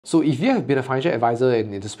So if you have been a financial advisor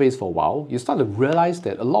in the space for a while, you start to realize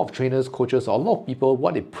that a lot of trainers, coaches, or a lot of people,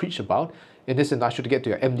 what they preach about in this industry to get to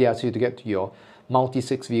your MDRT, to get to your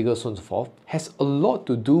multi-six figures, so on and so forth, has a lot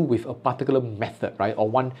to do with a particular method, right? Or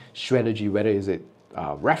one strategy, whether is it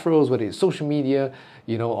referrals, whether it's social media,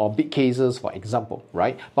 or big cases, for example,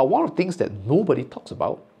 right? But one of the things that nobody talks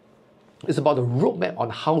about is about the roadmap on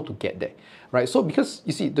how to get there, right? So because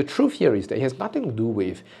you see, the truth here is that it has nothing to do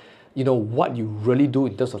with what you really do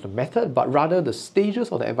in terms of the method, but rather the stages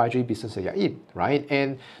of the advisory business that you're in, right?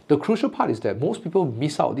 And the crucial part is that most people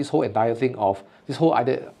miss out this whole entire thing of this whole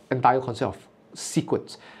entire concept of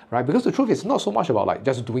sequence, right? Because the truth is not so much about like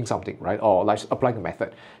just doing something, right? Or like applying a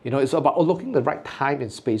method. It's about allocating the right time and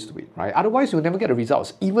space to it, right? Otherwise, you'll never get the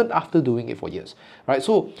results, even after doing it for years, right?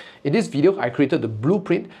 So in this video, I created the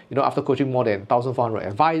blueprint, after coaching more than 1,400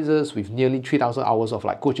 advisors with nearly 3,000 hours of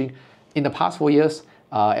like coaching in the past 4 years.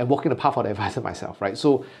 And walking the path for the advisor myself, right?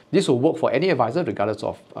 So this will work for any advisor regardless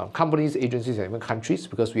of companies, agencies, and even countries,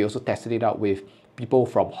 because we also tested it out with people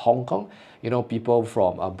from Hong Kong, people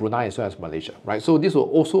from Brunei as well as Malaysia, right? So this will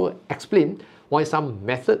also explain why some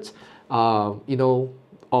methods, or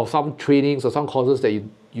some trainings or some courses that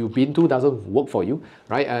you've been to doesn't work for you,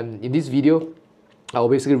 right? And in this video, I'll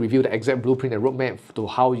basically review the exact blueprint and roadmap to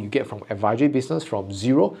how you get from advisory business from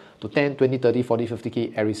 0 to 10, 20, 30, 40,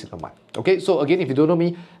 50K every single month. Okay, so again, if you don't know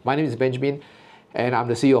me, my name is Benjamin, and I'm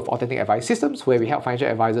the CEO of Authentic Advice Systems, where we help financial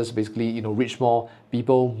advisors basically, reach more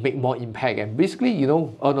people, make more impact, and basically,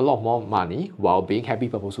 earn a lot more money while being happy,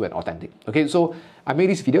 purposeful, and authentic. Okay, so I make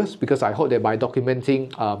these videos because I hope that by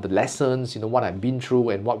documenting the lessons, what I've been through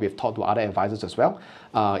and what we've taught to other advisors as well,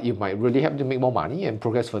 it might really help you to make more money and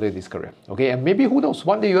progress further in this career. Okay, and maybe who knows,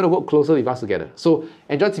 one day you're going to work closer with us together. So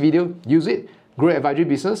enjoy this video, use it, grow your advisory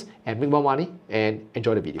business, and make more money, and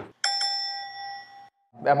enjoy the video.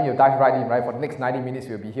 I mean, you dive right in, right? For the next 90 minutes,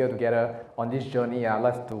 we'll be here together on this journey. I'd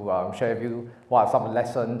love to share with you what are some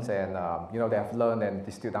lessons and that I've learned and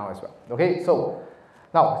distilled down as well. Okay, so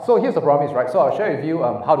here's the promise, right? So I'll share with you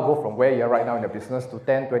how to go from where you're right now in your business to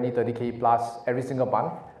 10, 20, 30K plus every single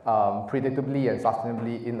month, predictably and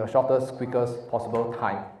sustainably in the shortest, quickest possible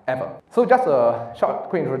time ever. So just a short,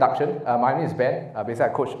 quick introduction. My name is Ben. Basically, I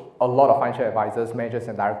coach a lot of financial advisors, managers,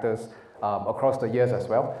 and directors across the years as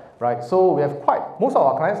well, right? So we have most of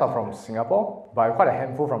our clients are from Singapore, but quite a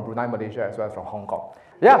handful from Brunei, Malaysia, as well as from Hong Kong.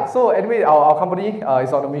 Yeah, so anyway, our company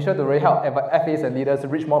is on a mission to really help FAs and leaders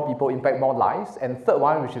reach more people, impact more lives. And third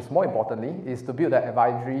one, which is more importantly, is to build that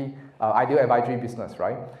ideal advisory business,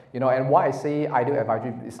 right? And why I say ideal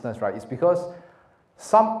advisory business, right, is because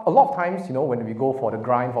a lot of times, when we go for the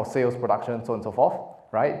grind for sales, production, so on and so forth,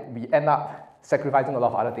 right, we end up sacrificing a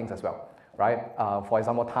lot of other things as well, right? For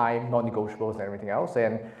example, time, non-negotiables, and everything else.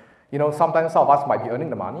 And sometimes some of us might be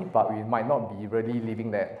earning the money, but we might not be really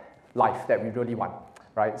living that life that we really want,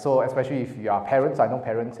 right? So especially if you are parents, I know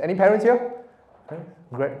parents. Any parents here?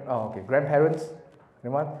 Okay, grandparents?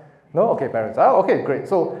 Anyone? No? Okay, parents. Oh, okay, great.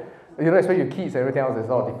 So especially your kids and everything else is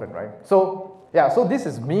all different, right? So yeah, so this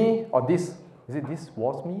is me, or this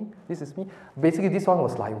was me? This is me. Basically, this one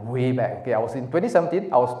was like way back. Okay, I was in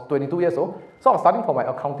 2017, I was 22 years old. So I was studying for my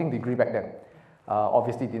accounting degree back then.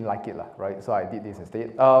 Obviously didn't like it, right? So I did this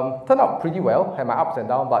instead. Turned out pretty well, had my ups and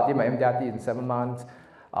downs, but did my MDRT in 7 months.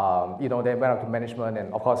 Then went up to management,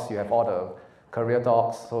 and of course you have all the career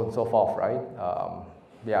talks, so on and so forth, right?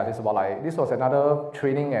 Yeah, this was another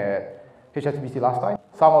training at HSBC last time.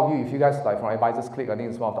 Some of you, if you guys like from Advisors Click, I think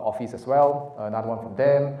it's one of the office as well. Another one from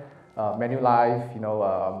them. Manulife,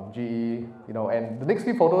 GE, and the next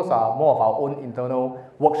few photos are more of our own internal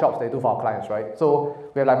workshops they do for our clients, right? So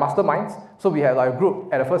we have like masterminds. So we had like a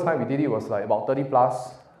group, at the first time we did it was like about 30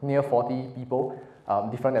 plus, near 40 people,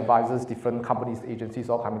 different advisors, different companies, agencies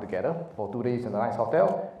all coming together for 2 days in a nice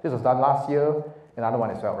hotel. This was done last year, another one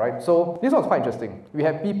as well, right? So this one's quite interesting. We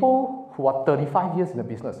have people who are 35 years in the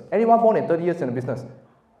business. Anyone more than 30 years in the business?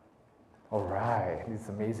 All right, this is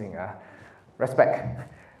amazing. Respect.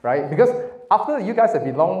 Right? Because after you guys have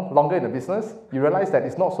been longer in the business, you realize that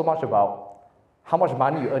it's not so much about how much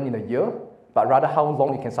money you earn in a year, but rather how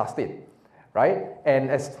long you can sustain, right? And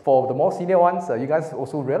as for the more senior ones, you guys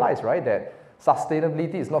also realize, right, that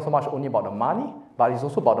sustainability is not so much only about the money, but it's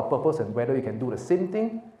also about the purpose and whether you can do the same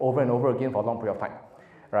thing over and over again for a long period of time,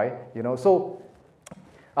 right? So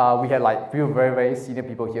we had like few very, very senior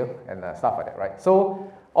people here and stuff like that, right?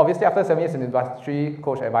 So obviously after 7 years in the industry,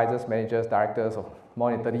 coach advisors, managers, directors of more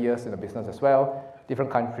than 30 years in the business as well, different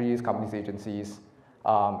countries, companies, agencies,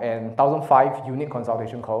 and 1,005 unique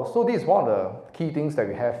consultation calls. So this is one of the key things that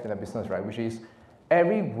we have in the business, right? Which is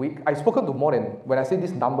every week, I've spoken to more than, when I say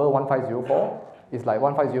this number 1504, it's like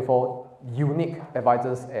 1504 unique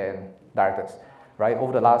advisors and directors, right,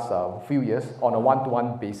 over the last few years on a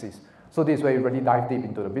one-to-one basis. So this is where you really dive deep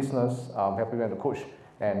into the business, helping them to coach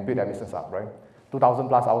and build their business up, right? 2,000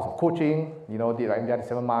 plus hours of coaching, you know, did like MDR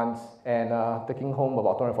 7 months, and taking home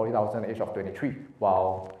about 240,000 at the age of 23,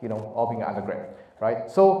 while, you know, all being an undergrad,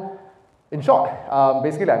 right? So, in short,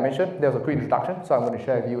 basically, like I mentioned, there was a quick introduction, so I'm going to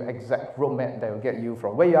share with you exact roadmap that will get you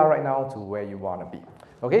from where you are right now to where you want to be.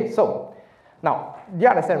 Okay, so now you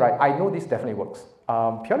understand, right? I know this definitely works,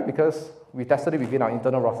 purely because we tested it within our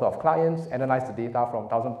internal roster of clients, analyzed the data from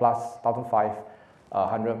 1,000 plus,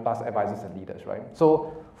 1,500 plus advisors and leaders, right?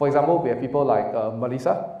 So, for example, we have people like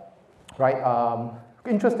Melissa, right?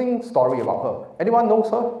 Interesting story about her. Anyone knows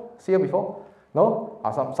her? See her before? No?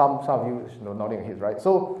 Some of you know, nodding your heads, right?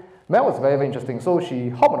 So Mel was very, very interesting. So she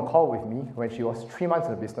hopped on a call with me when she was 3 months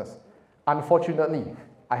in the business. Unfortunately,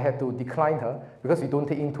 I had to decline her because we don't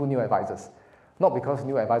take in 2 new advisors. Not because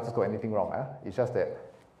new advisors got anything wrong. It's just that,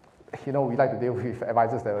 you know, we like to deal with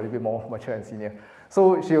advisors that are a little bit more mature and senior.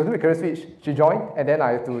 So she was doing a career switch, she joined, and then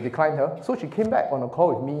I had to decline her. So she came back on a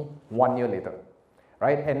call with me 1 year later,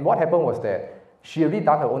 right? And what happened was that she already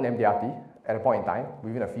done her own MDRT at a point in time,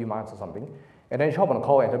 within a few months or something. And then she hopped on a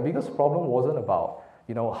call, and the biggest problem wasn't about,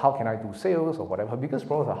 you know, how can I do sales or whatever. Her biggest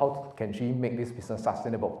problem was how can she make this business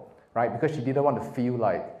sustainable, right? Because she didn't want to feel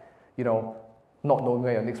like, you know, not knowing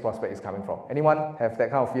where your next prospect is coming from. Anyone have that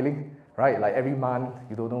kind of feeling, right? Like every month,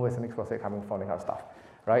 you don't know where's the next prospect coming from, that kind of stuff,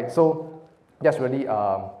 right? So that's really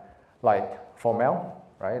like for Mel,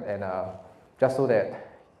 right? And just so that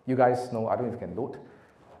you guys know, I don't know if you can load.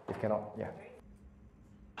 If cannot, yeah.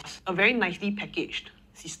 A very nicely packaged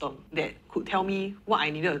system that could tell me what I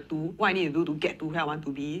needed to do, what I need to do to get to where I want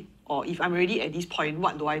to be, or if I'm already at this point,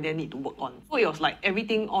 what do I then need to work on? So it was like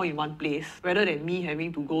everything all in one place, rather than me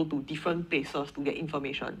having to go to different places to get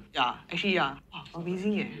information. Yeah, actually, yeah, wow,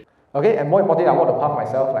 amazing, yeah. Okay, and more importantly, I want to pump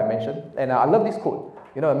myself, like I mentioned, and I love this quote.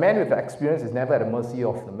 You know, a man with experience is never at the mercy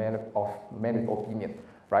of the man with opinion,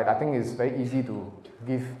 right? I think it's very easy to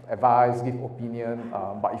give advice, give opinion,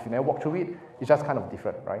 but if you never walk through it, it's just kind of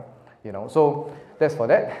different, right? You know, so that's for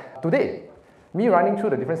that. Today, me running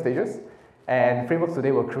through the different stages and frameworks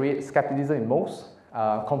today will create skepticism in most,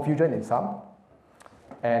 confusion in some,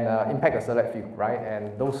 and impact a select few, right?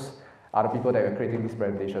 And those are the people that we're creating this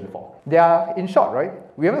presentation for. They are, in short, right,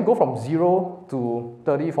 we haven't go from 0 to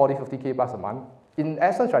 30, 40, 50K plus a month. In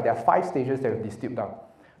essence, right, there are 5 stages that we've distilled down,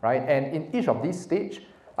 right? And in each of these stages,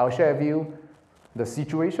 I'll share with you the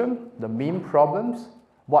situation, the main problems,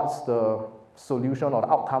 what's the solution or the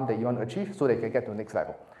outcome that you want to achieve so that you can get to the next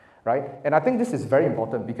level, right? And I think this is very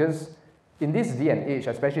important because in this day and age,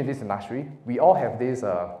 especially in this industry, we all have this,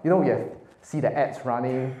 you know, we see the ads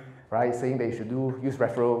running, right, saying that you should use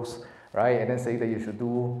referrals, right, and then saying that you should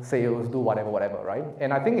do sales, do whatever, right?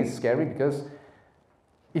 And I think it's scary because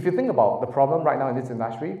if you think about the problem right now in this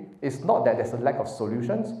industry, it's not that there's a lack of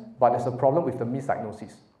solutions, but there's a problem with the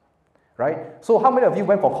misdiagnosis, right? So how many of you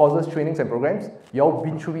went for courses, trainings, and programs? You all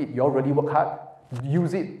been through it, you all really work hard,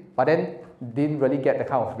 use it, but then didn't really get the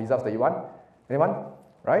kind of results that you want? Anyone?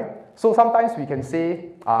 Right? So sometimes we can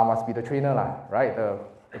say, must be the trainer, right?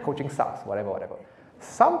 The coaching sucks, whatever.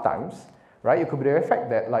 Sometimes, right, it could be the fact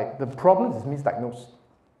that like the problem is misdiagnosed.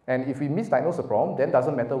 And if we misdiagnose the problem, then it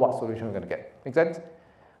doesn't matter what solution we're going to get. Make sense?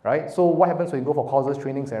 Right? So what happens when you go for courses,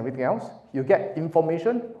 trainings, and everything else? You get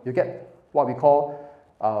information, you get what we call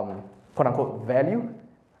quote-unquote value,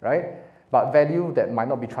 right? But value that might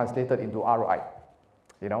not be translated into ROI.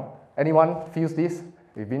 You know? Anyone feels this?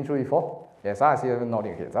 We've been through it before? Yes, I see you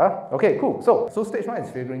nodding heads. Okay, cool. So stage 1 is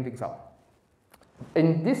figuring things out.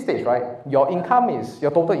 In this stage, right, your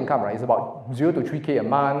total income, right, is about 0 to 3K a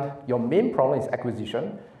month. Your main problem is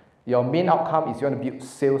acquisition. Your main outcome is you want to build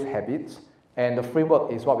sales habits. And the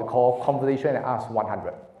framework is what we call conversation and ask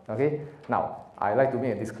 100. Okay? Now, I like to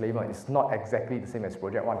make a disclaimer. It's not exactly the same as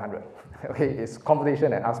Project 100. Okay? It's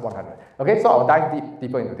conversation and ask 100. Okay? So I'll dive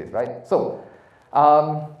deeper into this, right? So,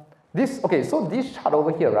 so this chart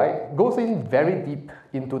over here, right, goes in very deep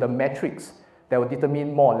into the metrics that will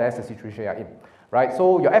determine more or less the situation you're in, right?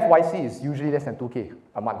 So your FYC is usually less than 2K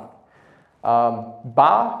a month.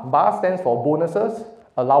 Bar stands for bonuses,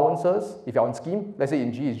 allowances, if you're on scheme, let's say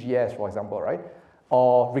in G is GS, for example, right?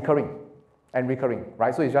 Or recurring,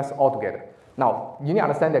 right? So it's just all together. Now, you need to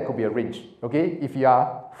understand there could be a range, okay? If you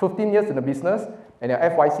are 15 years in the business and your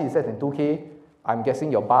FYC is less than 2K, I'm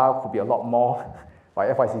guessing your bar could be a lot more,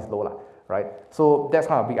 but FYC is low, right? So that's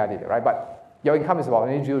kind of a big idea, right? But your income is about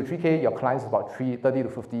 0 to 3K, your clients is about 30 to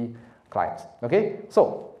 50 clients, okay?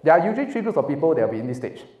 So there are usually 3 groups of people that will be in this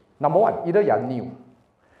stage. Number 1, either you are new,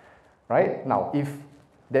 right? Now, if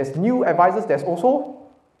there's new advisors, there's also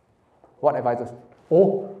What advisors?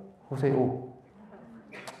 Oh, who say oh?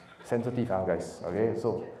 Sensitive, guys. Okay,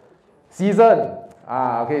 so seasoned.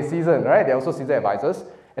 Okay, seasoned, right? They're also seasoned advisors.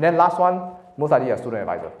 And then last one, most likely a student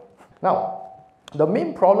advisor. Now, the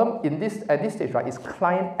main problem in at this stage, right, is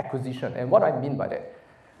client acquisition. And what I mean by that?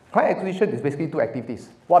 Client acquisition is basically two activities.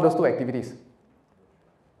 What are those two activities?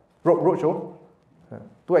 Roadshow.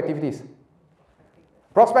 Two activities.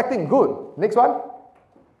 Prospecting, good. Next one.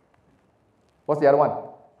 What's the other one?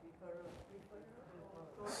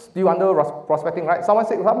 Still under prospecting, right? Someone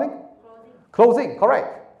said something? Closing,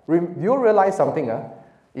 correct. You realize something,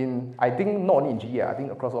 I think not only in GE, I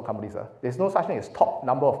think across all companies, there's no such thing as top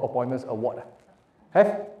number of appointments award.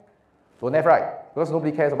 Have? Don't have, right? Because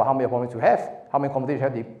nobody cares about how many appointments you have, how many conversations you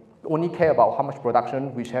have. They only care about how much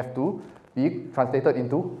production which have to be translated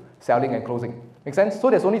into selling and closing. Make sense? So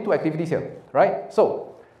there's only two activities here, right?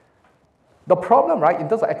 So the problem, right, in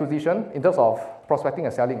terms of acquisition, in terms of prospecting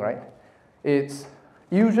and selling, right, it's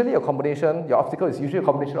usually a combination, your obstacle is usually a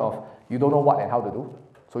combination of you don't know what and how to do.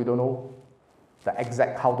 So you don't know the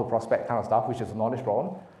exact how to prospect kind of stuff, which is a knowledge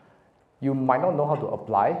problem. You might not know how to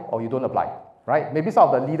apply or you don't apply, right? Maybe some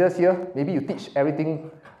of the leaders here, maybe you teach everything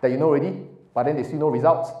that you know already, but then they see no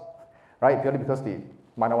results, right? Purely because they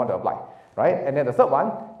might not want to apply, right? And then the third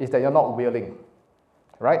one is that you're not willing,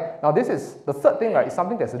 right? Now this is, the third thing, right, is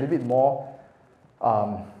something that's a little bit more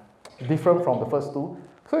different from the first two.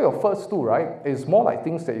 So your first two, right, is more like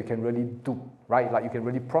things that you can really do, right? Like you can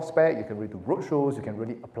really prospect, you can really do roadshows, you can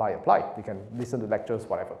really apply. You can listen to lectures,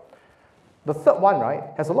 whatever. The third one, right,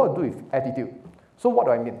 has a lot to do with attitude. So what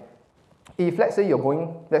do I mean? If let's say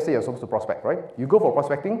you're supposed to prospect, right? You go for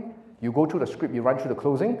prospecting, you go through the script, you run through the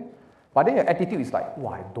closing, but then your attitude is like,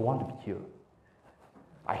 wow, I don't want to be here.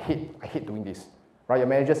 I hate doing this. Right? Your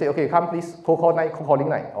manager say, okay, come please, cold calling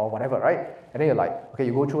night, or whatever, right? And then you're like, okay,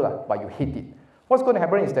 you go through that, but you hate it. What's going to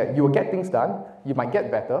happen is that you will get things done, you might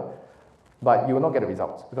get better, but you will not get the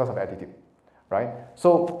results because of attitude, right?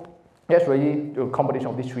 So that's really a combination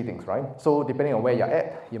of these three things, right? So depending on where you're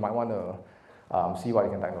at, you might want to see what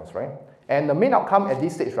you can diagnose, right? And the main outcome at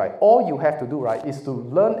this stage, right, all you have to do, right, is to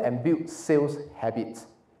learn and build sales habits.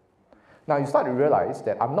 Now you start to realize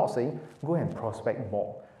that I'm not saying go and prospect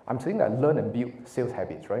more. I'm saying that learn and build sales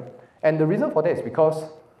habits, right? And the reason for that is because,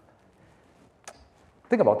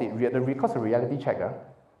 think about it, because of reality check.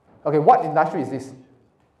 Okay, what industry is this?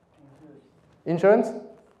 Insurance?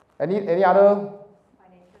 Any other?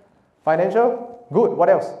 Financial? Good, what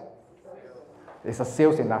else? It's a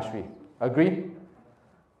sales industry. Agree?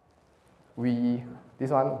 We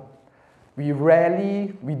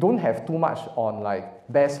don't have too much on like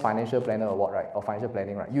best financial planner award, right? Or financial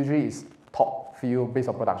planning, right? Usually it's top field based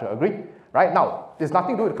on production. Agree? Right? Now, there's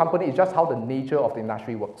nothing to do with the company, it's just how the nature of the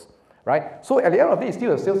industry works. Right? So at the end of the day, it's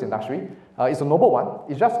still a sales industry. It's a noble one.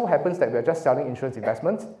 It just so happens that we're just selling insurance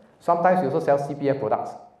investments. Sometimes we also sell CPF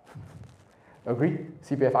products. Agree?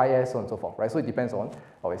 CPF, IS, so on and so forth. Right? So it depends on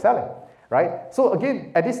what we're selling. Right? So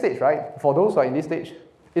again, at this stage, right, for those who are in this stage,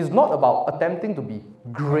 it's not about attempting to be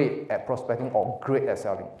great at prospecting or great at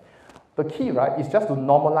selling. The key, right, is just to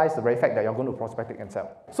normalize the very fact that you're going to prospect and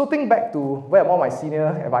sell. So think back to where all my senior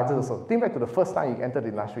advisors also. Think back to the first time you entered the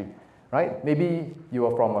industry. Right? Maybe you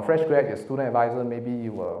were from a fresh grad, you're a student advisor, maybe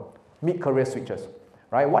you were mid-career switchers.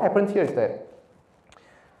 Right? What happens here is that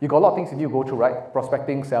you got a lot of things you need to go through, right?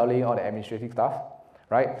 Prospecting, selling, all the administrative stuff.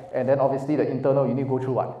 Right? And then obviously the internal, you need to go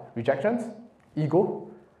through what? Rejections, ego.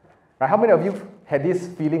 Right? How many of you had this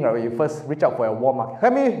feeling, right, when you first reach out for a warm market?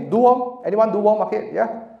 Help me, do warm? Anyone do warm market?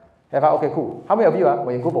 Yeah? Have I? Okay, cool. How many of you,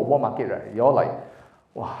 when you go for warm market, right, you're like,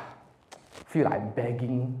 wow, feel like I'm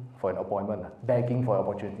begging for an appointment, begging for an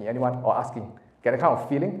opportunity. Anyone? Or asking? Get a kind of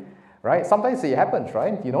feeling, right? Sometimes it happens,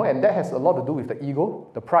 right? You know, and that has a lot to do with the ego,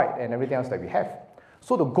 the pride, and everything else that we have.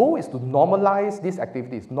 So the goal is to normalize these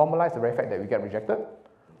activities, normalize the very fact that we get rejected,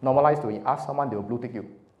 normalize to when you ask someone, they will blue tick you,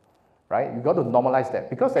 right? You got to normalize that,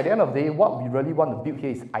 because at the end of the day, what we really want to build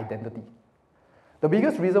here is identity. The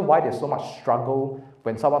biggest reason why there's so much struggle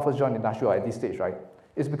when someone first joins the industry or at this stage, right,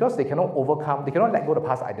 is because they cannot let go of the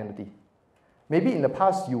past identity. Maybe in the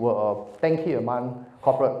past, you were a 10K a month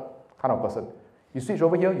corporate kind of person. You switch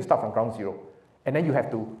over here, you start from ground zero. And then you have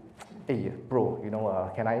to, hey, bro, you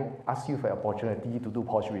know, can I ask you for an opportunity to do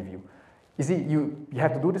policy review? You see, you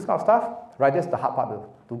have to do this kind of stuff, right? That's the hard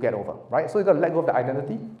part to get over, right? So you got to let go of the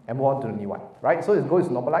identity and move on to the new one, right? So his goal is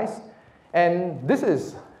to normalize. And this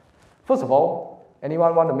is, first of all,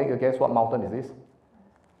 anyone want to make a guess what mountain is this?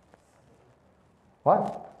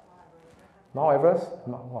 What? Mount Everest?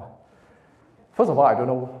 What? First of all, I don't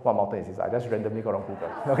know what mountain is this. I just randomly got on Google.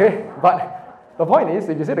 Okay? But the point is,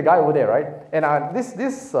 if you see the guy over there, right? And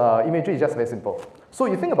this imagery is just very simple. So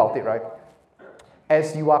you think about it, right?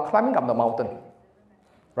 As you are climbing up the mountain,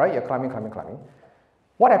 right? You're climbing.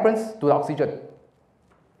 What happens to the oxygen?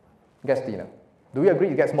 It gets thinner. Do we agree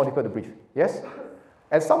it gets more difficult to breathe? Yes?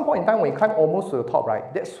 At some point in time, when you climb almost to the top,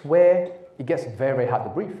 right, that's where it gets very, very hard to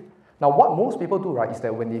breathe. Now, what most people do, right, is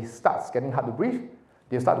that when it starts getting hard to breathe,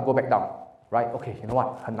 they start to go back down, right? Okay, you know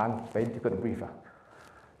what? 很难, very difficult to breathe.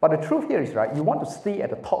 But the truth here is, right, you want to stay at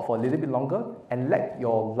the top for a little bit longer and let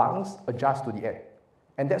your lungs adjust to the air.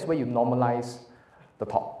 And that's where you normalize the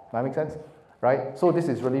top. That makes sense? Right? So this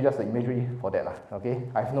is really just the imagery for that. Okay?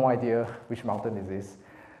 I have no idea which mountain is this.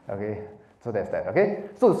 Okay? So that's that. Okay?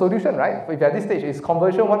 So the solution, right, if at this stage is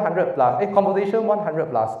conversion 100 plus, conversation 100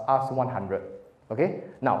 plus ask 100. Okay?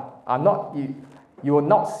 Now, you will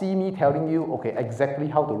not see me telling you, okay, exactly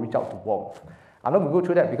how to reach out to warmth. I'm not going to go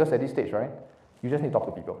through that because at this stage, right, you just need to talk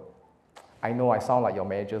to people. I know I sound like your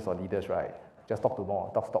managers or leaders, right? Just talk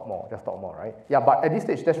more, just talk more, right? Yeah, but at this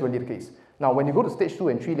stage, that's really the case. Now, when you go to stage 2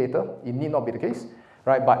 and 3 later, it need not be the case,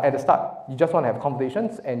 right? But at the start, you just want to have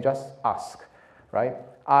conversations and just ask, right?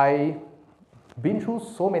 I've been through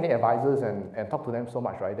so many advisors and talked to them so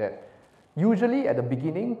much, right, that usually at the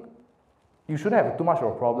beginning, you shouldn't have too much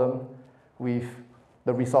of a problem with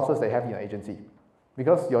the resources they have in your agency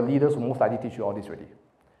because your leaders will most likely teach you all this already,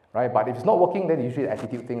 right? But if it's not working, then usually the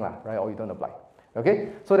attitude thing, right? Or you don't apply. Okay,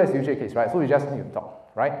 so that's usually the case, right? So you just need to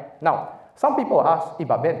talk, right? Now, some people ask, hey,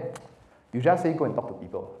 but Ben, you just say go and talk to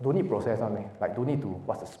people. Don't need process on me. Like, don't need to,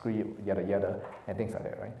 what's the script, yada, and things like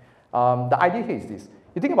that, right? The idea here is this.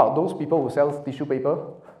 You think about those people who sell tissue paper,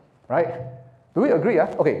 right? Do we agree?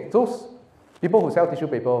 Okay, those people who sell tissue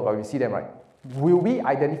paper, well, we see them, right? Will we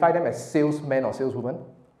identify them as salesmen or saleswomen?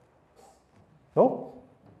 No?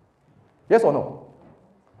 Yes or no?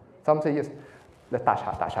 Some say yes. Let's touch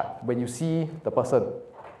heart. When you see the person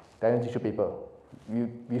selling tissue paper,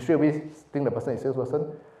 you straight away think the person is a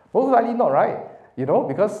salesperson? Most likely not, right? You know,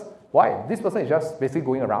 because why? This person is just basically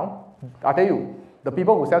going around. I'll tell you, the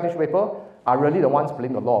people who sell tissue paper are really the ones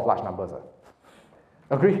playing the law of large numbers.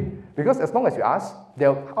 Agree? Because as long as you ask,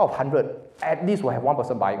 they'll, out of 100, at least will have one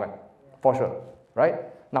person buying one, for sure, right?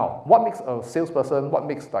 Now, what makes a salesperson, what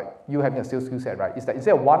makes like you having a sales skill set, right, is that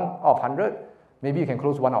instead of 1 out of 100, maybe you can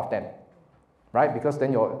close 1 out of 10. Right? Because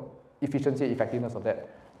then your efficiency, effectiveness of that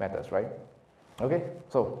matters, right? Okay,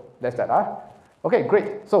 so that's that. Okay,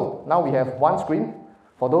 great. So now we have one screen.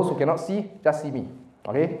 For those who cannot see, just see me.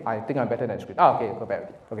 Okay, I think I'm better than the screen. Okay, go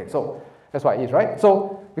back. Okay, so that's what it is, right?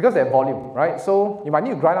 So because they have volume, right? So you might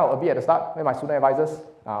need to grind out a bit at the start with my student advisors.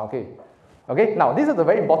 Okay. Now this is a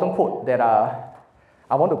very important quote that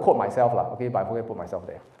I want to quote myself, okay, but I forget to put myself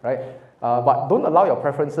there, right? But don't allow your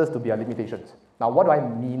preferences to be your limitations. Now, what do I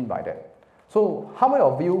mean by that? So how many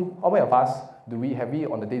of us do we have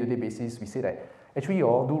on a day-to-day basis, we say that, actually, do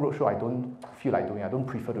roadshow, I don't feel like doing, I don't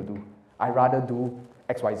prefer to do. I rather do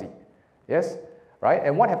X, Y, Z. Yes? Right?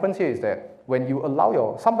 And what happens here is that when you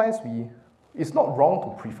allow sometimes it's not wrong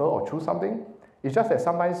to prefer or choose something, it's just that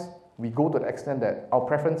sometimes we go to the extent that our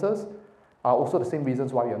preferences are also the same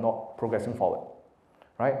reasons why we are not progressing forward.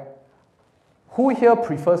 Right? Who here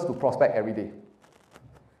prefers to prospect every day?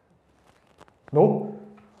 No?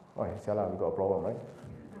 Oh, yeah, we got a problem, right?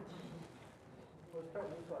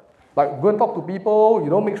 Like, go and talk to people,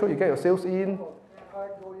 make sure you get your sales in. Try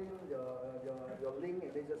going your link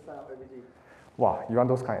and then just sign up every day. Wow, you want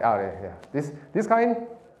those kind? Yeah. This kind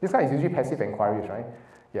is usually passive inquiries, right?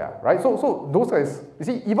 Yeah, right? So those guys, you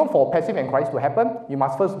see, even for passive inquiries to happen, you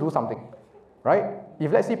must first do something, right?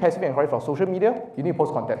 If let's say passive inquiry for social media, you need to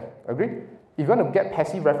post content, agree? If you want to get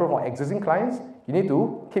passive referral from existing clients, you need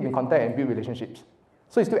to keep in contact and build relationships.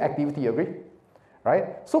 So it's still activity, agree?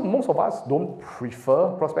 Right? So most of us don't prefer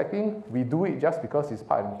prospecting. We do it just because it's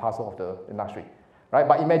part and parcel of the industry, right?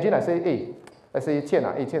 But imagine I say, hey, let's say,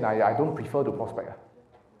 Qian, I don't prefer to prospect.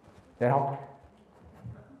 Then how?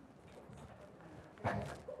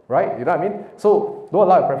 Right? You know what I mean? So don't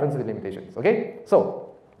allow your preferences and limitations, okay?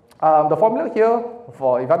 So the formula here, if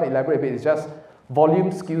I want to elaborate a bit, is just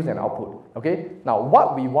volume, skills, and output, okay? Now,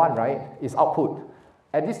 what we want, right, is output.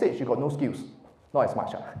 At this stage, you got no skills. Not as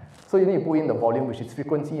much. So you need to put in the volume, which is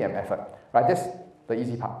frequency and effort. Right? That's the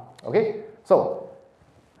easy part. Okay? So,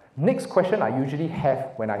 next question I usually have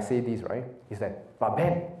when I say this, right, is that, but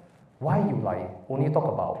Ben, why you only talk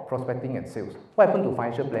about prospecting and sales? What happened to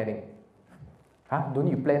financial planning? Don't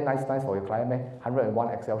you plan nice for your client, man? 101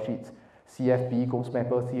 Excel sheets, CFP, Ghost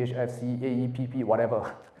Mapper, CHFC, AEPP,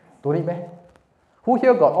 whatever. Don't need, man? Who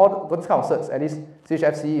here got this kind of certs? At least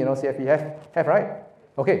CHFC, CFP have, right?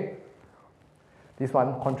 Okay. This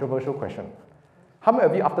one, controversial question. How many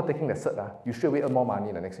of you, after taking the cert, you straight away earn more money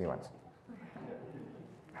in the next 3 months?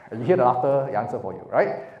 You hear the laughter, the answer for you,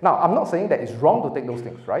 right? Now, I'm not saying that it's wrong to take those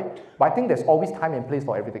things, right? But I think there's always time and place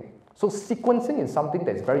for everything. So sequencing is something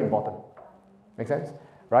that's very important. Make sense?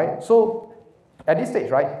 Right? So at this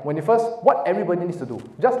stage, right, when you first, what everybody needs to do,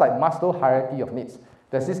 just like Maslow hierarchy of needs,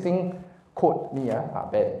 there's this thing, quote me,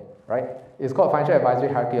 Ben, right? It's called financial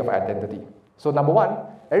advisory hierarchy of identity. So number one,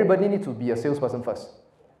 everybody needs to be a salesperson first.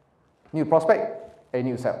 You need to prospect and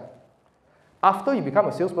you need to sell. After you become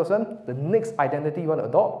a salesperson, the next identity you want to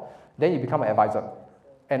adopt, then you become an advisor.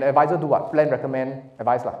 And an advisor do what? Plan, recommend,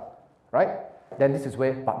 advise lah, right? Then this is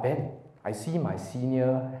where, but Ben, I see my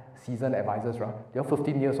senior seasoned advisors, right? They're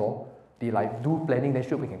 15 years old. They like do planning, then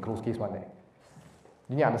sure we can close case one day.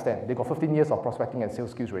 You need to understand, they got 15 years of prospecting and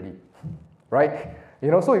sales skills ready, right?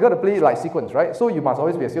 You know, so you got to play like sequence, right? So you must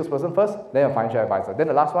always be a salesperson first, then a financial advisor. Then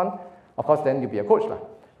the last one, of course, then you'll be a coach lah,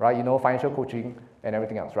 right? You know, financial coaching and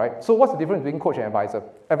everything else, right? So what's the difference between coach and advisor?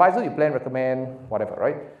 Advisor, you plan, recommend, whatever,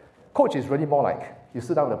 right? Coach is really more like, you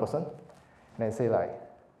sit down with the person, and then say like,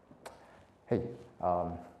 hey,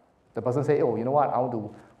 the person say, oh, you know what, I want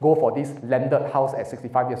to go for this landed house at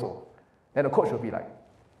 65 years old. Then the coach will be like,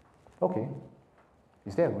 okay,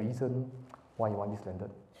 is there a reason why you want this landed?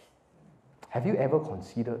 Have you ever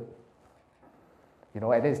considered, you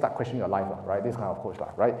know, and then you start questioning your life, right? This kind of coach,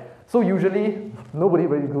 right? So usually, nobody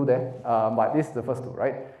really do that, but this is the first two,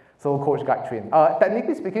 right? So coach, guide, train.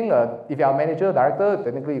 Technically speaking, if you are a manager, director,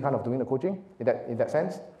 technically you're kind of doing the coaching in that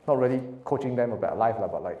sense. Not really coaching them about life,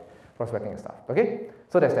 but like prospecting and stuff, okay?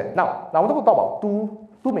 So that's that. Now I want to talk about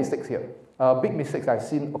two mistakes here. Big mistakes I've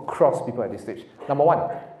seen across people at this stage. Number one,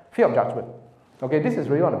 fear of judgment. Okay, this is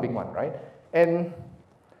really one a big one, right? And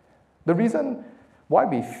the reason why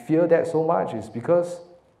we fear that so much is because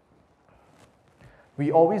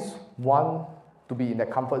we always want to be in that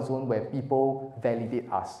comfort zone where people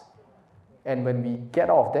validate us. And when we get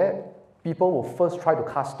out of that, people will first try to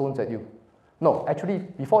cast stones at you. No, actually,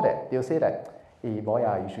 before that, they'll say that, hey boy,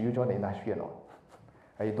 should you join the industry or not?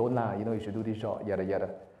 Hey, don't lah, you know, you should do this job, yada yada.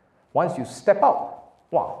 Once you step out,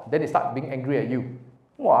 wow, then they start being angry at you.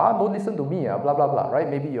 Wow, don't listen to me, blah, blah, blah, right?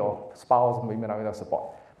 Maybe your spouse, maybe not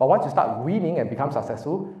support. But once you start winning and become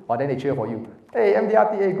successful, well, then they cheer for you. Hey,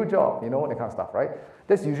 MDRTA, good job, you know, that kind of stuff, right?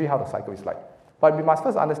 That's usually how the cycle is like. But we must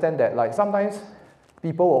first understand that, like, sometimes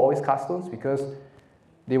people will always cast stones because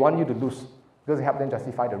they want you to lose, because they help them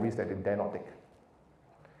justify the risk that they dare not take,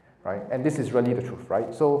 right? And this is really the truth,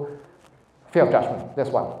 right? So, fear of judgment, that's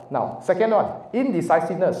one. Now, second one,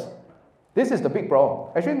 indecisiveness. This is the big problem.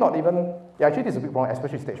 Actually, not even, actually this is a big problem,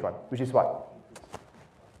 especially stage one, which is what?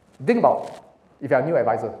 Think about, if you're a new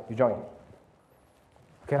advisor, you join.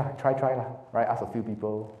 Okay lah, try lah, right? Ask a few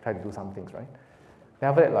people, try to do some things, right? Then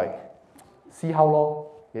after that, like, see how long,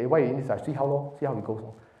 why you're in this, see how long, see how it goes,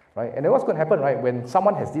 right? And then what's going to happen, right? When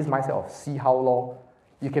someone has this mindset of see how long,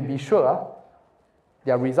 you can be sure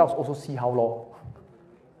their results also see how long.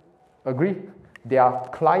 Agree? Their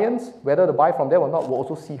clients, whether to buy from them or not, will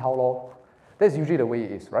also see how long. That's usually the way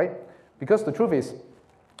it is, right? Because the truth is,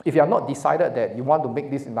 if you are not decided that you want to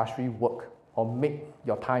make this industry work or make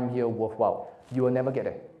your time here worthwhile, you will never get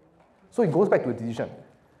it. So it goes back to a decision,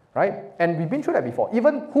 right? And we've been through that before.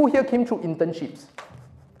 Even who here came through internships?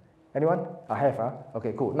 Anyone? I have, huh?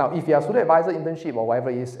 Okay, cool. Now, if you are student advisor internship or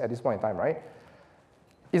whatever it is at this point in time, right?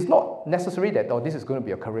 It's not necessary that, this is going to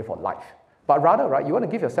be a career for life. But rather, right, you want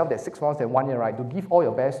to give yourself that 6 months and 1 year, right, to give all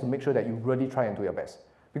your best to make sure that you really try and do your best.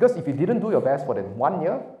 Because if you didn't do your best for that 1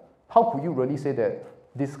 year, how could you really say that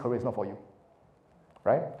this career is not for you,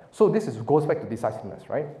 right? So this goes back to decisiveness,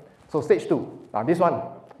 right? So stage 2, now this one,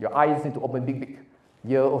 your eyes need to open big.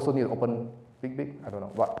 Ear also need to open big, I don't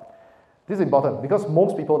know what. This is important because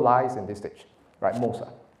most people lies in this stage, right? Most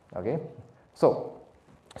are, okay? So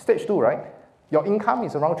stage 2, right? Your income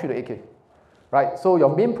is around 3 to 8K. Right, so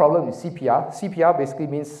your main problem is CPR. CPR basically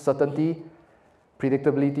means certainty,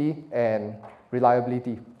 predictability, and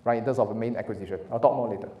reliability, right, in terms of the main acquisition. I'll talk more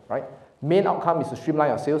later, right? Main outcome is to streamline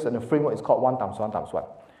your sales, and the framework is called 1 times 1 times 1.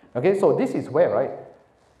 Okay, so this is where, right,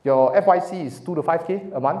 your FYC is 2 to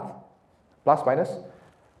 5K a month, plus minus.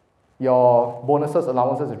 Your bonuses,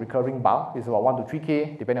 allowances is recurring bar, is about 1 to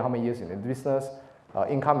 3K, depending on how many years in the business.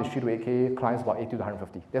 Income is 3 to 8K, clients about 80 to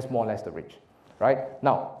 150. That's more or less the range, right?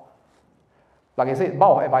 Now, like I said,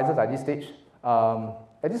 bulk of advisors at this stage,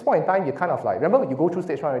 at this point in time, you kind of like, remember when you go through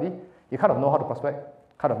stage 1 already, you kind of know how to prospect,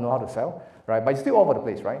 kind of know how to sell, right? But it's still all over the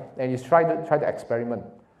place, right? And you try to experiment.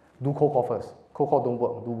 Do cold call first. Cold call don't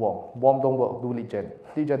work, do warm. Warm don't work, do lead gen.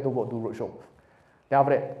 Lead gen don't work, do roadshow. Then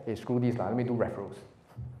after that, hey, screw this, let me do referrals.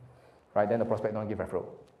 Right? Then the prospect don't give referral.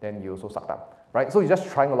 then you also sucked up, right? So you're just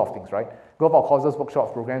trying a lot of things, right? Go for courses,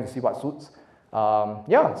 workshops, programs to see what suits.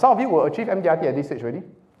 Yeah, some of you will achieve MDRT at this stage already,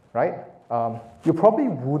 right? You probably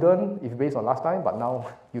wouldn't if based on last time, but now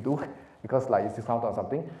you do because like it's discounted on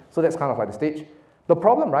something. So that's kind of like the stage. The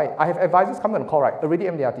problem, right? I have advisors come on the call, right? Already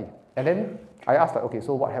MDRT, and then I ask like, okay,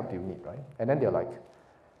 so what help do you need, right? And then they're like,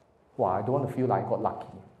 wow, I don't want to feel like I got lucky,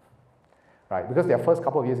 right? Because their first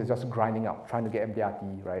couple of years is just grinding out, trying to get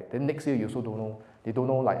MDRT, right? Then next year you also don't know, they don't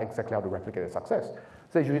know like exactly how to replicate the success.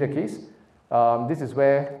 So it's usually the case. This is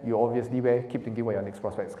where you obviously keep thinking where your next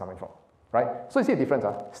prospect is coming from, right? So you see the difference.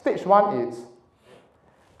 Stage 1 is,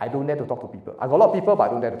 I don't dare to talk to people. I got a lot of people, but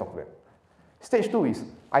I don't dare to talk to them. Stage 2 is,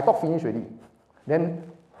 I talk finish already. Then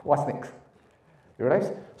what's next? You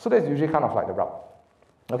realize? So that's usually kind of like the route.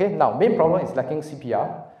 Okay, now main problem is lacking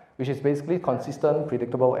CPR, which is basically consistent,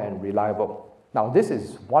 predictable, and reliable. Now this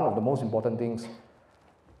is one of the most important things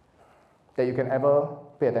that you can ever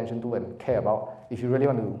pay attention to and care about if you really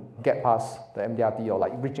want to get past the MDRT or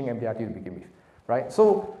like reaching MDRT to begin with, right?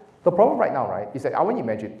 So the problem right now, right, is that I want you to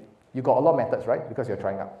imagine you got a lot of methods, right, because you're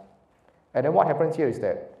trying out. And then what happens here is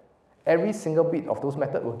that every single bit of those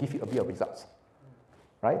methods will give you a bit of results,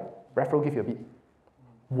 right? Referral give you a bit.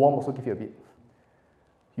 Warm also give you a bit.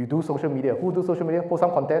 You do social media. Who do social media? Post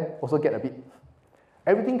some content, also get a bit.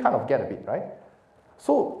 Everything kind of get a bit, right?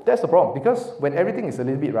 So that's the problem, because when everything is a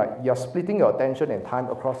little bit, right, you're splitting your attention and time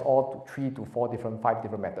across all 3 to 4 different, 5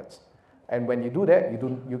 different methods. And when you do that,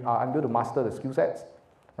 you are unable to master the skill sets,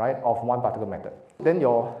 right, of one particular method. Then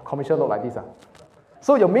your commission look like this.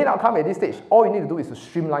 So your main outcome at this stage, all you need to do is to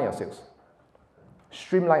streamline your sales.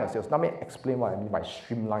 Streamline your sales. Let me explain what I mean by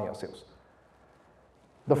streamline your sales.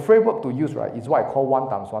 The framework to use, right, is what I call 1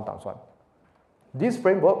 times 1 times 1. This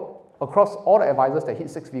framework, across all the advisors that hit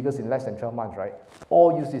 6 figures in less than 12 months, right,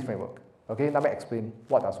 all use this framework. Okay, let me explain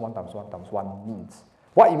what does 1 times 1 times 1 means.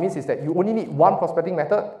 What it means is that you only need 1 prospecting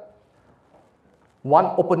method, 1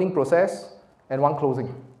 opening process, and 1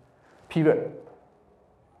 closing, period.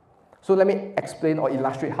 So let me explain or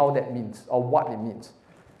illustrate how that means or what it means.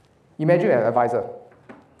 Imagine you're an advisor.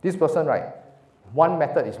 This person, right, 1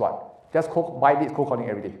 method is what? Just buy leads, cold calling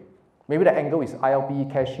every day. Maybe the angle is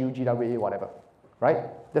ILP, cashew, GWA, whatever, right?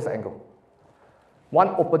 That's the angle.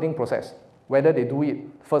 1 opening process, whether they do it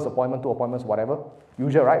first appointment, 2 appointments, whatever,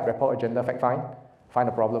 usual, right? Report, agenda, fact find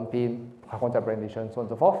the problem, pain, contact presentation, so on and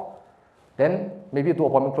so forth. Then maybe 2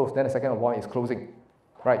 appointment close, then the second appointment is closing,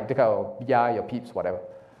 right? You take out your BI, your PEEPs, whatever.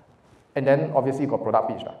 And then obviously you got product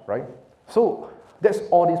pitch, right? So that's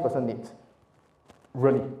all this person needs,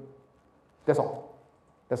 really. That's all.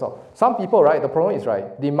 That's all. Some people, right, the problem is,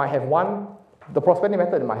 right, they might have the prospecting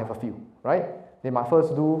method, they might have a few, right? They might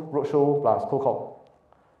first do roadshow plus cold call,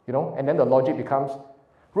 you know, and then the logic becomes,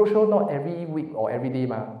 roadshow not every week or every day,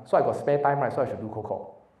 so I got spare time, right, so I should do cold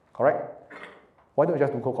call, correct? Why don't you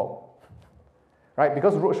just do cold call, right?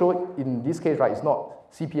 Because roadshow, in this case, right, is not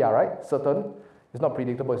CPR, right, certain, it's not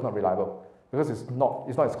predictable, it's not reliable, because it's not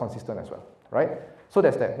as consistent as well, right? So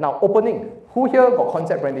that's that. Now, opening, who here got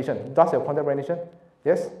concept brandation? Does your concept brandation?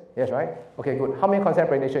 Yes? Yes, right? Okay, good. How many concept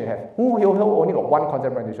brandation you have? Who here only got 1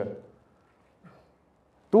 concept brandation?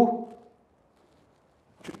 2?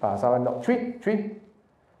 3? 3?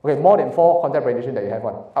 Okay, more than 4 concept brandation that you have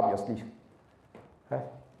up your sleeve. Okay?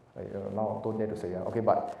 Now, don't dare to say, okay,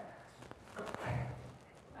 but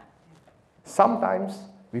sometimes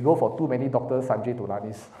we go for too many Dr. Sanjay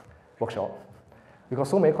Tulani's workshop. We got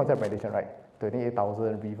so many concept brandation, right?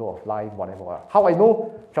 28,000, River of Life, whatever. How I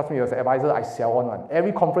know? Trust me, as an advisor, I sell on one.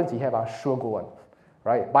 Every conference he have, sure go on,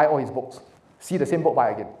 right? Buy all his books. See the same book,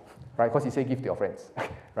 buy again, right? Because he say give to your friends,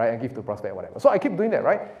 right? And give to prospect, whatever. So I keep doing that,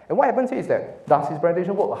 right? And what happens here is that, does his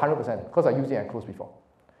presentation work? 100%, because I used it and closed before,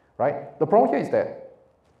 right? The problem here is that,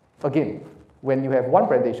 again, when you have one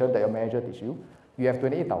presentation that your manager teach you, you have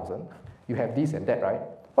 28,000, you have this and that, right?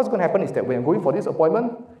 What's going to happen is that when you're going for this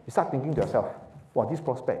appointment, you start thinking to yourself, wow, this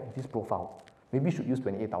prospect, this profile, maybe you should use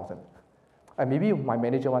 28,000. And maybe my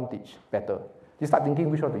manager want to teach better. You start thinking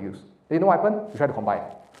which one to use. Then you know what happened? You try to combine.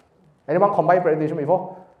 Anyone combine presentation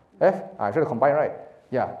before? I try to combine, right?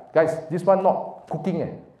 Yeah. Guys, this one not cooking.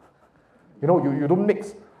 You know, you don't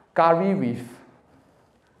mix curry with...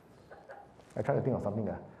 I try to think of something.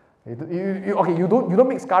 You don't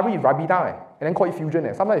mix curry with Ribena and then call it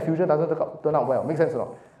fusion. Sometimes fusion doesn't turn out well. Makes sense or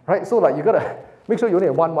not? Right? So like you gotta make sure you only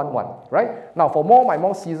have 1, right? Now for my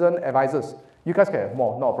more seasoned advisors, you guys can have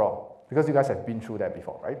more, not a problem. Because you guys have been through that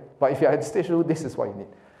before, right? But if you're at stage 2, this is what you need,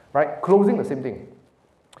 right? Closing, the same thing.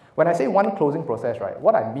 When I say 1 closing process, right,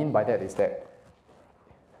 what I mean by that is that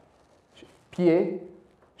PA,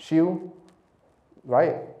 shield,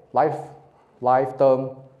 right, life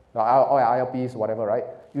term, or ILPs, whatever, right?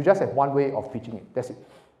 You just have one way of pitching it. That's it.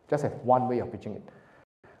 Just have one way of pitching it.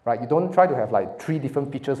 Right? You don't try to have like 3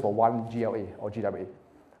 different pitches for one GLA or GWA.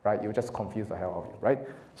 Right? You just confuse the hell out of you. Right?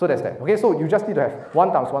 So that's that. Okay, so you just need to have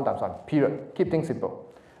 1 times 1 times 1, period. Keep things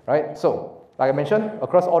simple. Right? So, like I mentioned,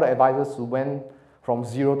 across all the advisors who went from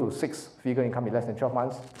 0 to 6-figure income in less than 12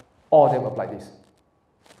 months, all of them applied this.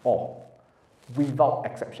 All. Without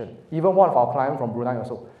exception. Even one of our clients from Brunei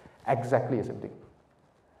also, exactly the same thing.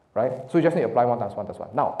 Right? So you just need to apply 1 times 1 times 1.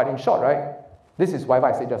 Now, but in short, right, this is whatever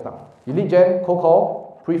I said just now. You lead gen, cold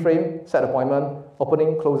call, pre-frame, set appointment,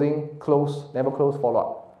 opening, closing, close, never close, follow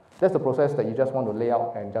up. That's the process that you just want to lay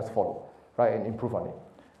out and just follow, right, and improve on it.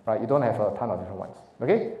 Right? You don't have a ton of different ones.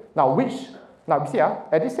 Okay? Now, you see,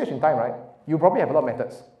 at this stage in time, right, you probably have a lot of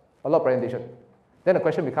methods, a lot of presentation. Then the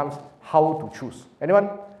question becomes how to choose. Anyone?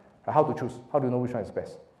 How to choose? How do you know which one is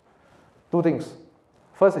best? 2 things.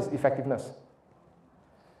 First is effectiveness.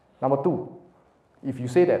 Number 2, if you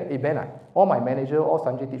say that, hey Ben, all my manager, all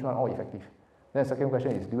Sanjay teach one, all effective. Then the second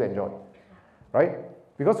question is, do you enjoy? Right?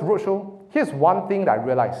 Because roadshow, here's one thing that I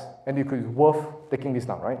realized, and it is worth taking this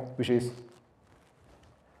down, right? Which is,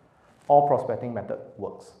 all prospecting method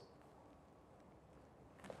works.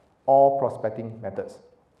 All prospecting methods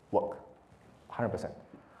work. 100%.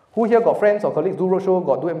 Who here got friends or colleagues do roadshow,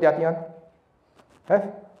 got do MDRT one?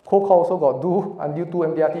 Have? Cold call also got do until 2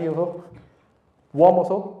 MDRT also? Warm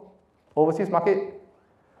also? Overseas market?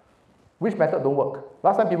 Which method don't work?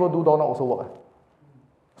 Last time people do door knock also work.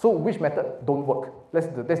 So which method don't work? That's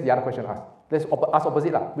the other question asked. Let's ask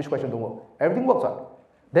opposite lah. Which question don't work? Everything works,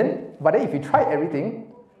 right? But then if you try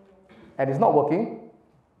everything and it's not working,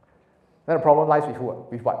 then the problem lies with who?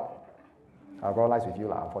 With what? The problem lies with you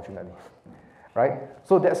lah, unfortunately. Right?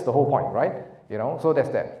 So that's the whole point, right? You know, so that's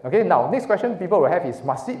that. Okay, now next question people will have is,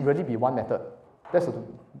 must it really be one method? That's the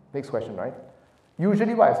next question, right?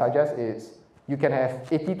 Usually what I suggest is, you can have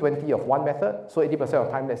 80-20 of one method, so 80%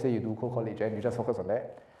 of time, let's say you do cold call lead gen, you just focus on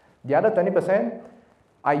that. The other 20%,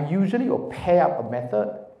 I usually will pair up a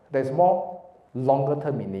method that's more longer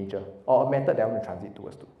term in nature, or a method that I want to transit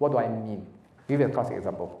towards to. What do I mean? Give you a classic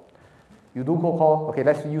example. You do cold call, okay,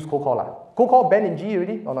 let's use cold call lah. Cold call banned in G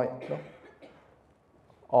already, or not? No?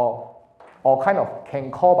 Or kind of can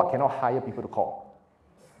call but cannot hire people to call.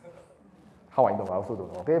 How I know, I also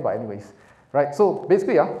don't know, okay, but anyways. Right, so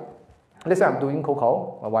basically, let's say I'm doing cold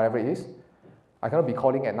call, or whatever it is. I cannot be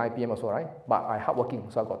calling at 9 PM also, right? But I'm hardworking,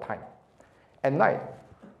 so I've got time. At night,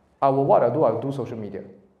 what I'll do social media,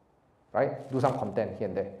 right? Do some content here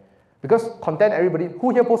and there. Because content, everybody,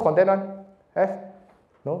 who here post content on? Have?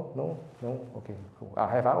 No? Okay, cool.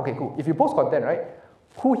 Have, okay, cool. If you post content, right?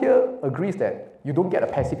 Who here agrees that you don't get a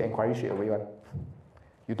passive inquiry straight away, one?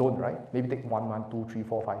 You don't, right? Maybe take 1 month, 2, 3,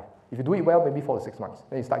 4, 5. If you do it well, maybe 4 to 6 months.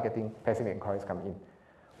 Then you start getting passive inquiries coming in.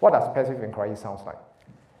 What does passive inquiry sounds like?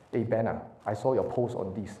 Hey Ben, I saw your post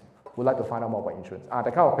on this. Would like to find out more about insurance. That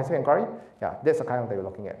kind of passive inquiry, yeah, that's the kind of that you're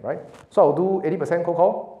looking at, right? So I'll do 80% cold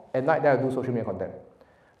call, at night then I'll do social media content,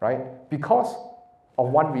 right? Because of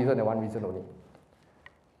one reason and one reason only.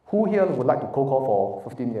 Who here would like to cold call for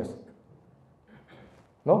 15 years?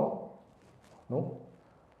 No? No?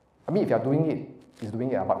 I mean, if you're doing it, it's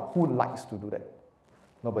doing it, but who likes to do that?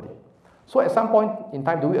 Nobody. So at some point in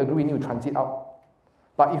time, do we agree we need to transit out?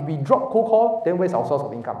 But if we drop cold call, then where's our source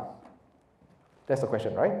of income? That's the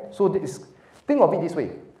question, right? So think of it this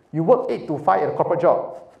way. You work 8 to 5 at a corporate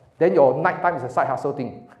job, then your night time is a side hustle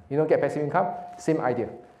thing. You don't get passive income, same idea,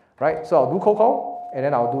 right? So I'll do cold call, and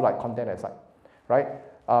then I'll do like content aside, right?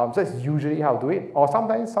 So that's usually how I do it. Or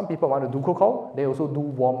sometimes some people want to do cold call, they also do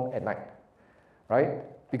warm at night, right?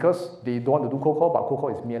 Because they don't want to do cold call, but cold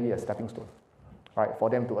call is merely a stepping stone, right? For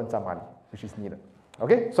them to earn some money, which is needed.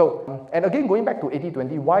 Okay, so, and again, going back to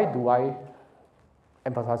 80-20, why do I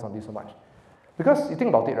emphasize on this so much? Because you think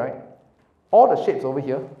about it, right? All the shapes over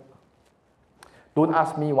here, don't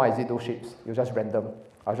ask me why is it those shapes. You're just random.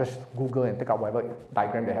 I'll just Google and take out whatever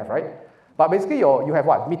diagram they have, right? But basically, you have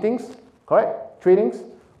what? Meetings, correct? Trainings,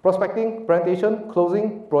 prospecting, presentation,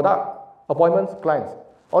 closing, product, appointments, clients.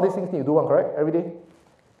 All these things need to do one, correct? Every day.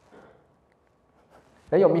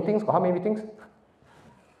 Then your meetings, got how many meetings?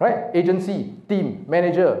 Right? Agency, team,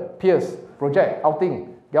 manager, peers, project,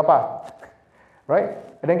 outing, gyapa. Right?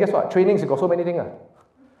 And then guess what? Trainings, you got so many things.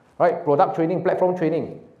 Right? Product training, platform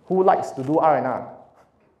training. Who likes to do R&R?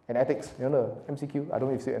 And ethics. You know the MCQ? I don't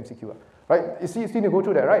know if you say MCQ. Right? You still need to go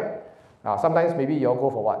through that, right? Sometimes maybe you all go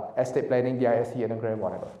for what? Estate planning, DISC, anagram,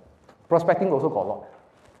 whatever. Prospecting also got a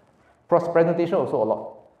lot. Presentation also a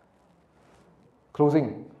lot.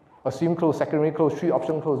 Closing. Assume close, secondary close, 3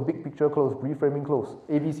 option close, big picture close, brief framing close,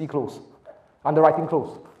 ABC close, underwriting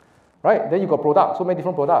close. Right? Then you got product, so many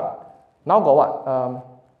different products. Now got what?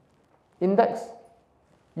 index,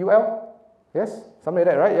 UL, yes, something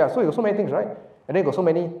like that, right? Yeah, so you got so many things, right? And then you got so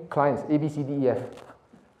many clients, A, B, C, D, E, F.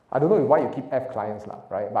 I don't know why you keep F clients,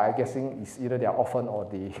 right? But I'm guessing it's either they are orphan or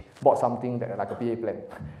they bought something that like a PA plan,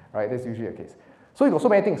 right? That's usually the case. So you got so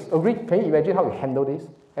many things. Agree? Can you imagine how you handle this?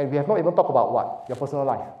 And we have not even talked about what? Your personal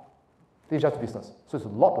life. This is just business. So it's a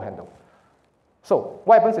lot to handle. So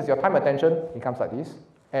what happens is your time attention becomes like this.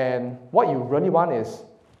 And what you really want is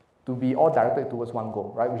to be all directed towards one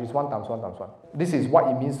goal, right? Which is 1 times 1 times 1. This is what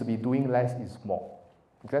it means to be doing less is more.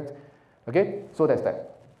 Make sense? Okay? So that's that.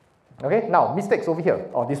 Okay, now mistakes over here.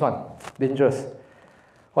 Oh, this one, dangerous.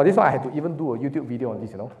 Oh, this one I had to even do a YouTube video on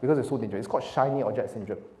this, because it's so dangerous. It's called shiny object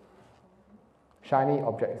syndrome. Shiny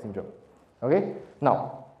object syndrome. Okay,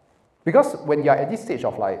 now, because when you're at this stage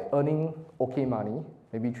of like earning okay money,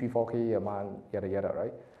 maybe 3, 4K a month, yada yada,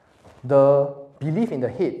 right? The belief in the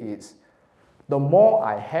head is the more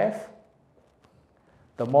I have,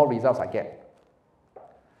 the more results I get.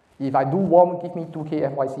 If I do warm, give me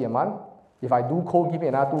 2K FYC a month. If I do cold, give me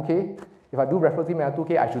another 2K. If I do referral, give me another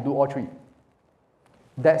 2K, I should do all 3.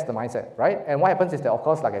 That's the mindset, right? And what happens is that, of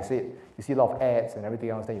course, like I said, you see a lot of ads and everything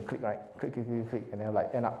else, then you click, right? Click, click, click, click, and then like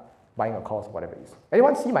end up buying a course or whatever it is.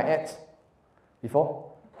 Anyone see my ads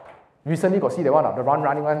before? Recently got see that one, the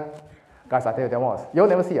running one? Guys, I tell you, that one was, you all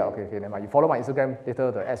never see it? Okay, never mind. You follow my Instagram, later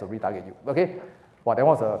the ads will retarget you, okay? Well, that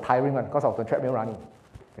was a tiring one because of the treadmill running,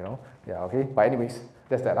 Yeah, okay? But anyways,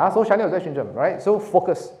 that's that. So shiny object syndrome, right? So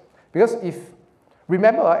focus. Because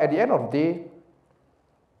remember, at the end of the day,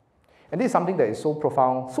 and this is something that is so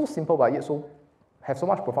profound, so simple, but yet has so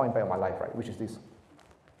much profound impact on my life, right? Which is this.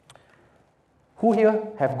 Who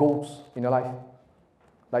here have goals in your life?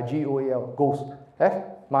 Like GOAL, goals. Have?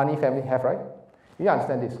 Money, family, have, right? You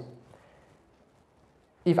understand this.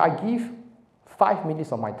 If I give 5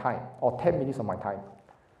 minutes of my time, or 10 minutes of my time,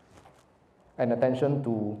 and attention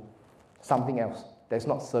to something else that's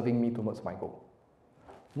not serving me towards my goal,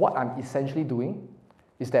 what I'm essentially doing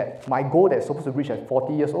is that my goal that's supposed to reach at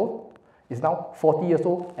 40 years old is now 40 years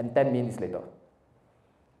old and 10 minutes later.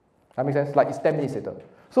 That makes sense? Like it's 10 minutes later.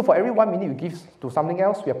 So for every 1 minute you give to something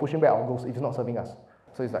else, we are pushing back our goals if it's not serving us.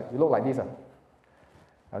 So it's like, you look like this.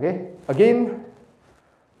 Okay? Again,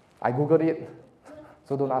 I Googled it.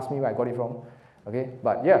 So don't ask me where I got it from. Okay?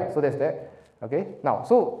 But yeah, so that's that. Okay? Now,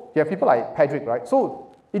 so you have people like Patrick, right?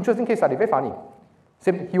 So, interesting case study, very funny.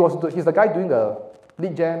 He's the guy doing the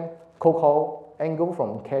lead gen, cold call, angle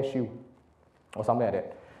from cashew or something like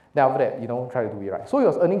that. Then after that, try to do it right. So he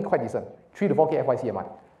was earning quite decent, 3 to 4K FYC a month,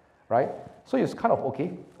 right? So he was kind of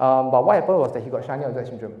okay. But what happened was that he got shiny object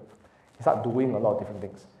syndrome. He started doing a lot of different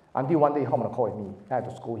things. Until one day he hopped on a call with me. I had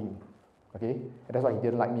to scold him. Okay? And that's why he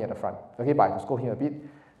didn't like me at the front. Okay, but I had to scold him a bit.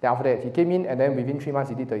 Then after that, he came in and then within 3 months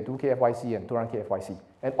he did 32K FYC and 200K FYC.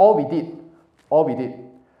 And all we did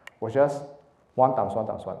was just 1 times 1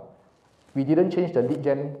 times 1. We didn't change the lead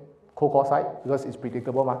gen cold call side because it's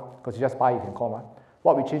predictable, because you just buy, you can call.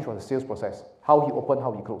 What we changed was the sales process. How he opened,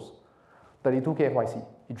 how he closed. 32K FYC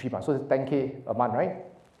in 3 months. So it's 10K a month, right?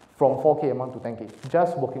 From 4K a month to 10K.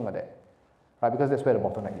 Just working on that. Right? Because that's where the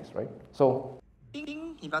bottleneck is, right? So I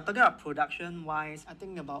think if I'm talking about production wise, I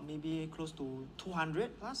think about maybe close to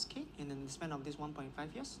 200 plus K in the span of this 1.5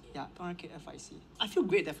 years. Yeah, 200K FIC. I feel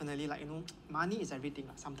great, definitely. Like, money is everything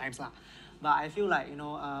sometimes. But I feel like,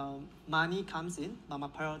 money comes in, but my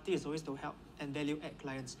priority is always to help and value add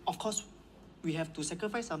clients. Of course, we have to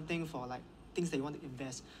sacrifice something for like things that you want to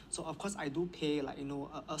invest. So of course I do pay like,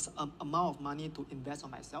 a amount of money to invest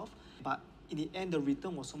on myself. But in the end, the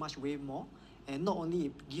return was so much way more. And not only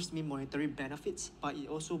it gives me monetary benefits, but it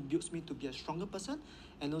also builds me to be a stronger person,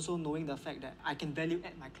 and also knowing the fact that I can value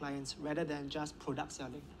add my clients rather than just product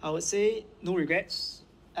selling. I would say no regrets.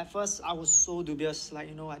 At first, I was so dubious,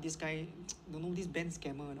 like, this guy, this band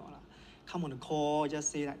scammer and all. Come on the call,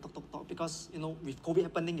 just say like talk, because, with COVID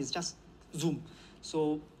happening, it's just Zoom.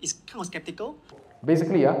 So it's kind of skeptical.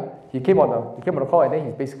 Basically, he came on the call and then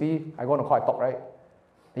he's basically, I go on the call, I talk, right?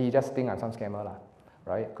 Then he just think I'm some scammer,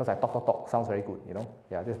 right? Because I talk, sounds very good,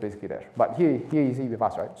 Yeah, that's basically that. But here you see with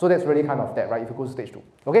us, right? So that's really kind of that, right? If you go to stage 2.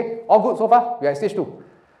 Okay, all good so far? We are at stage 2.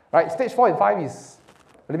 Right, stage 4 and 5 is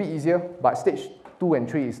a little bit easier, but stage 2 and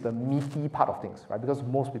 3 is the meaty part of things, right? Because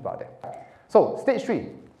most people are there. So stage 3,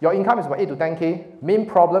 your income is about 8 to 10K. Main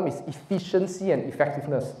problem is efficiency and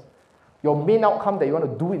effectiveness. Your main outcome that you want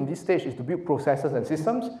to do in this stage is to build processes and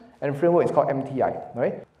systems, and the framework is called MTI,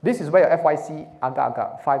 right? This is where your FYC,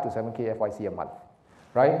 agak-agak, 5 to 7K FYC a month,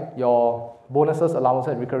 right? Your bonuses,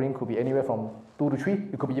 allowances, and recurring could be anywhere from 2 to 3.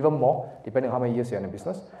 It could be even more, depending on how many years you're in the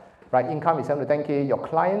business, right? Income is 7 to 10K. Your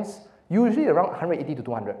clients, usually around 180 to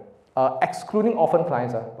 200. excluding orphan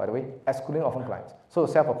clients, by the way, excluding orphan clients. So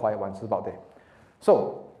self-acquired ones is about there.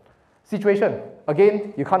 So, situation,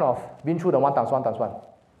 again, you kind of been through the 1 times 1 times 1,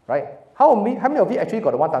 right? How many of you actually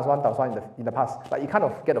got the 1 times 1 times 1 in the past? Like you kind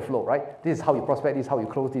of get the flow, right? This is how you prospect, this is how you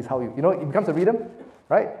close, this is how you know, it becomes a rhythm,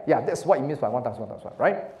 right? Yeah, that's what it means by 1 times 1 times 1,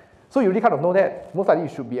 right? So you really kind of know that. Most likely you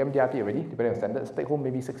should be MDRT already, depending on standards. Take home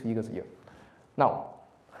maybe 6 figures a year. Now,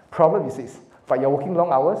 problem is this, but you're working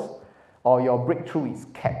long hours or your breakthrough is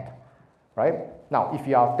capped, right? Now, if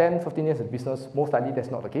you are 10, 15 years in business, most likely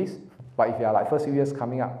that's not the case. But if you are like first few years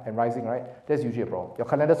coming up and rising, right, that's usually a problem. Your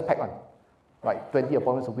calendar's packed on. Like 20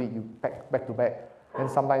 appointments a week, you pack back to back. And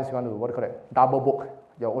sometimes you want to, what do you call it, double book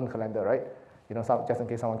your own calendar, right? You know, just in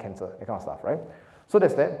case someone cancels, that kind of stuff, right? So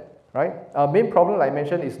that's that, right? Main problem, like I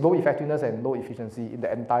mentioned, is low effectiveness and low efficiency in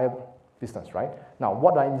the entire business, right? Now,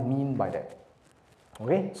 what do I mean by that?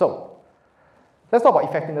 Okay, so let's talk about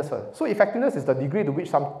effectiveness first. So effectiveness is the degree to which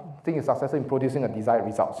something is successful in producing a desired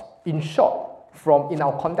result. In short, in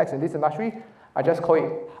our context in this industry, I just call it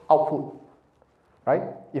output, right?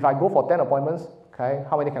 If I go for 10 appointments, okay,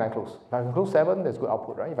 how many can I close? If I can close 7, that's good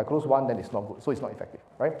output, right? If I close 1, then it's not good, so it's not effective,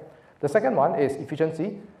 right? The second one is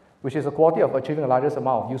efficiency, which is the quality of achieving the largest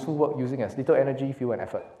amount of useful work using as little energy, fuel, and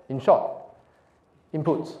effort. In short,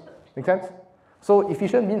 inputs. Make sense? So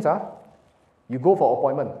efficient means you go for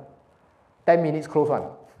appointment, 10 minutes close one.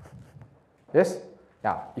 Yes?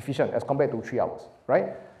 Yeah, efficient as compared to 3 hours,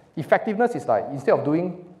 right? Effectiveness is like, instead of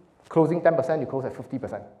closing 10%, you close at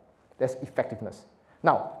 50%. That's effectiveness.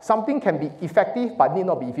 Now, something can be effective but need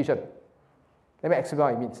not be efficient. Let me explain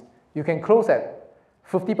what it means. You can close at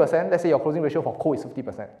 50%, let's say your closing ratio for co is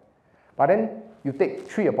 50%. But then you take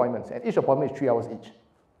 3 appointments, and each appointment is 3 hours each.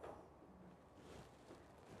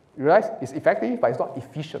 You realize it's effective, but it's not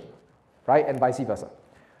efficient, right? And vice versa.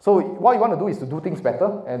 So what you want to do is to do things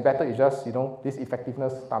better, and better is just, you know, this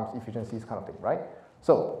effectiveness times efficiency kind of thing, right?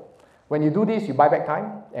 So when you do this, you buy back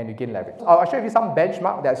time and you gain leverage. I'll show you some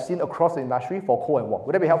benchmark that I've seen across the industry for cold and warm.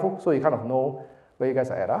 Would that be helpful? So you kind of know where you guys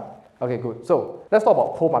are at, Okay, good. So let's talk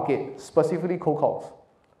about cold market, specifically cold calls.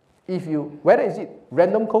 Whether is it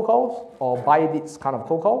random cold calls or buy leads kind of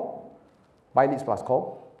cold call, buy leads plus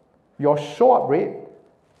call, your show up rate,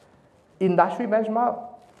 industry benchmark,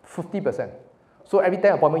 50%. So every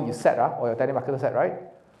 10 appointment you set, or your telemarketer set, right,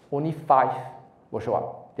 only 5 will show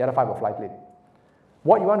up. The other 5 will fly plane.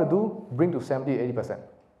 What you want to do, bring to 70, 80%,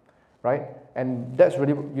 right? And that's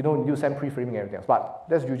really, you don't use SAM pre-framing and everything else, but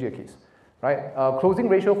that's usually the case, right? Closing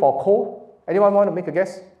ratio for cold, anyone want to make a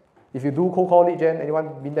guess? If you do cold call lead gen,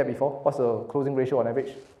 anyone been there before? What's the closing ratio on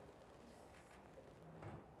average?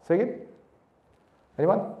 Say again?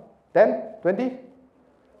 Anyone? 10? 20?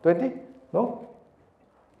 20? No?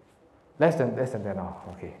 Less than 10 now,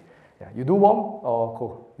 okay. Yeah, you do warm or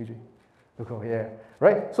cold, usually? Do cold, yeah.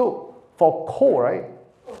 Right, so for cold, right,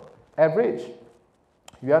 average,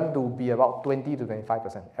 you want to be about 20 to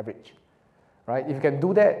 25% average, right? If you can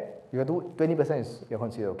do that, you can do 20% you're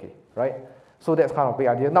considered okay, right? So that's kind of a big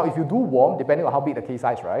idea. Now, if you do warm, depending on how big the case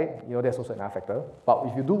size, right, you know, that's also another factor. But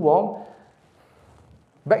if you do warm,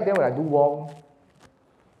 back then when I do warm,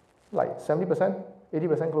 like 70%,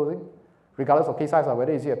 80% closing, regardless of case size,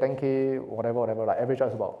 whether it's a 10K, whatever, like average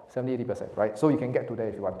is about 70, 80%, right? So you can get to there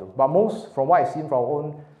if you want to. But most, from what I've seen from our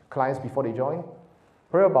own clients before they join,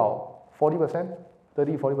 probably about 40%,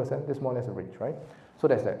 30, 40%, that's more or less the range, right? So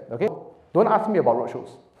that's that, okay? Don't ask me about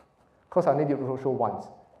roadshows, because I only did roadshow once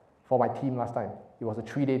for my team last time. It was a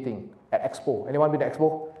 3-day thing at Expo. Anyone been to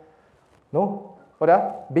Expo? No?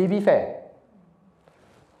 What Baby Fair.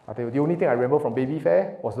 I tell you, the only thing I remember from Baby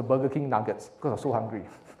Fair was the Burger King nuggets, because I was so hungry.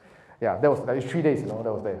 Yeah, that was 3 days, you know,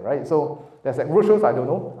 that was there, right? So there's like roadshows, I don't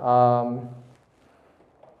know.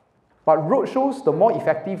 But roadshows, the more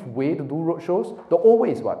effective way to do roadshows, the old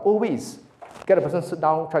way is what? Old way is get a person sit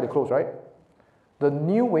down, try to close, right? The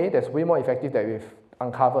new way that's way more effective that we've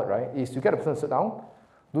uncovered, right, is you get a person to sit down,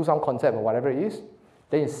 do some concept or whatever it is,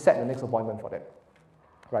 then you set the next appointment for that,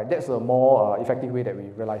 right? That's a more effective way that we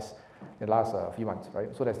realized in the last few months,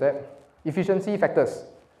 right? So that's that. Efficiency factors,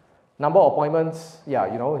 number of appointments,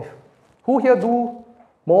 yeah, you know, who here do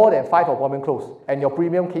more than 5 appointment close and your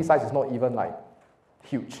premium case size is not even like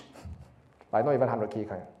huge, like not even 100K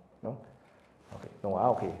kind, no? Okay, no,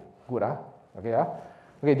 okay, good, okay,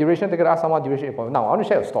 okay, duration, take it ask someone duration appointment. Now, I want to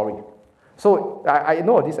share a story. So, I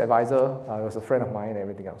know this advisor, he was a friend of mine and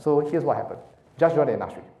everything else. So, here's what happened. Just joined the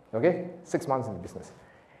industry, okay? 6 months in the business.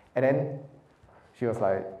 And then, she was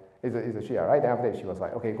like, it's a she, right? Then after that, she was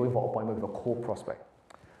like, okay, going for appointment with a co-prospect.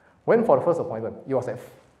 Went for the first appointment. It was at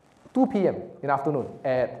 2 p.m. in the afternoon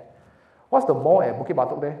at, what's the mall at Bukit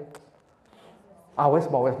Batok there? West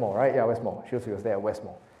Mall, right? Yeah, West Mall. She was there at West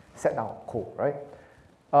Mall. sat down, cool, right?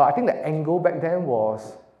 I think the angle back then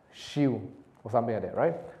was shield or something like that,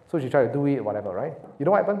 right? So she tried to do it, whatever, right? You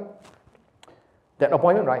know what happened? That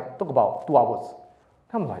appointment, right, took about 2 hours.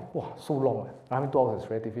 I'm like, wow, so long. I mean, 2 hours is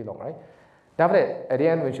relatively long, right? Then after that, at the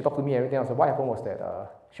end, when she talked to me, everything else, what happened was that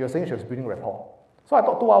she was saying she was building rapport. So I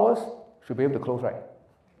thought 2 hours, she'll be able to close, right?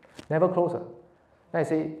 Never close her. Then I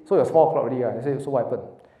say, so it was 4 o'clock already, right? I say, so what happened?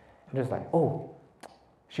 And just like, oh,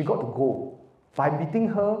 she got to go by meeting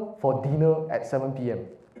her for dinner at 7 p.m.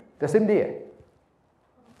 the same day.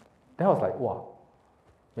 Then I was like, wow,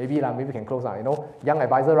 maybe we can close now, you know? Young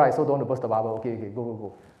advisor, right? So don't want to burst the bubble. Okay,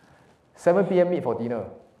 go. 7 p.m. meet for dinner.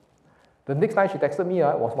 The next time she texted me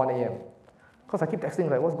was 1 a.m. Because I keep texting,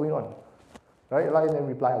 like, what's going on? Right? Like, then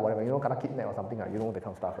reply or whatever, you know, kind of kidnap or something, you know, that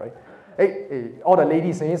kind of stuff, right? Hey, all the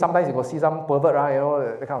ladies, sometimes you go see some pervert, right? You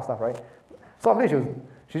know, that kind of stuff, right? So after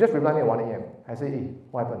she just replied me at 1 a.m. I say, hey,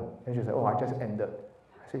 what happened? And she said, oh, I just ended.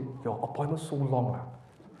 I say, your appointment's so long.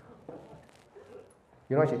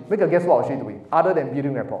 You know, make a guess what was she doing, other than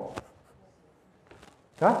building rapport?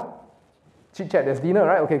 Huh? Chit chat, there's dinner,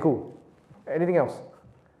 right? Okay, cool. Anything else?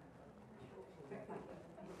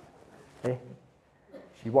 Hey,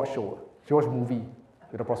 she watched show. She watched movie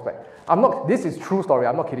with the prospect. This is true story,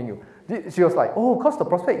 I'm not kidding you. She was like, oh, cause the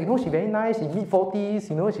prospect, you know, she very nice, she mid-40s,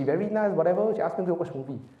 you know, she very nice, whatever. She asked me to watch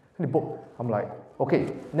movie. And they book. I'm like,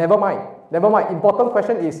 okay, never mind. Important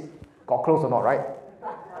question is, got close or not, right?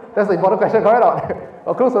 That's the important question, correct or not?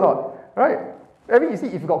 Got close or not, right? Maybe you see,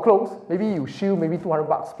 if you got close, maybe you shield maybe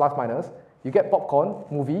 $200 plus minus, you get popcorn,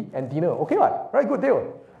 movie, and dinner. Okay, what? Right, good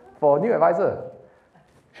deal for a new advisor.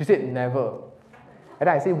 She said, never. And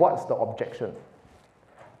then I say, what's the objection?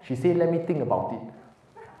 She said, let me think about it.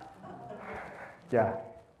 Yeah.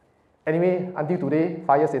 Anyway, until today,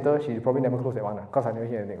 5 years later, she probably never closed that one because I never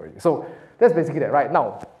hear anything already. So that's basically that, right?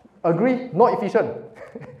 Now, agree, not efficient,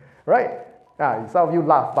 right? Some of you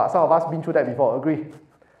laugh, but some of us been through that before. Agree.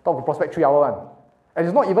 Talk to prospect 3 hour one. And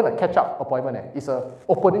it's not even a catch-up appointment. It's an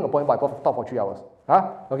opening appointment by talk for 3 hours.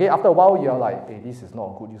 Okay, after a while, you're like, hey, this is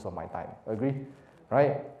not a good use of my time. Agree?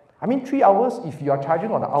 Right? I mean, 3 hours, if you are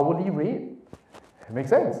charging on an hourly rate, it makes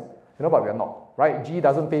sense. You know, but we are not. Right? G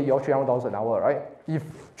doesn't pay you all $300 an hour, right? If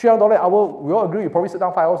 $300 an hour, we all agree, you probably sit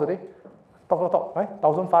down 5 hours a day. Talk, right?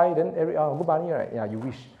 1,500, then every good money, right? Yeah, you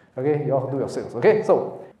wish. Okay, you all do your sales. Okay,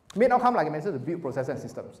 so main outcome, like I mentioned, the build process and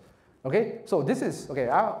systems. Okay, so this is, okay,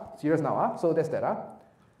 serious now, so that's that.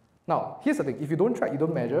 Now, here's the thing, if you don't track, you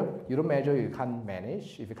don't measure, you can't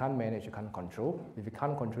manage. If you can't manage, you can't control. If you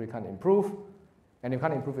can't control, you can't improve. And if you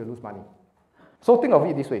can't improve, you lose money. So think of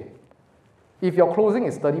it this way. If your closing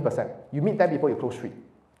is 30%, you meet 10 people, you close 3.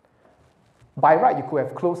 By right, you could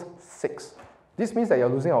have closed 6. This means that you're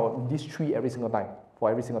losing out these 3 every single time for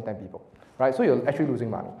every single 10 people, right? So you're actually losing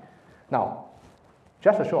money. Now,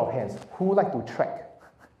 just a show of hands, who would like to track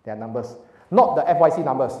their numbers? Not the FYC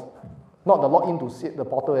numbers, not the login to see the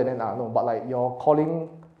portal and then, no, but like your calling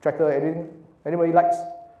tracker, everything. Anybody likes?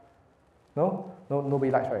 No? No,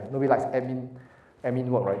 nobody likes, right? Nobody likes admin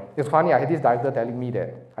work, right? It's funny, I had this director telling me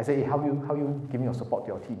that, I said, hey, how you giving your support to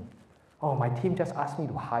your team? Oh, my team just asked me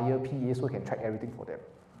to hire PA so I can track everything for them.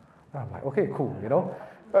 And I'm like, okay, cool, you know?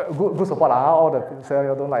 Good support, all the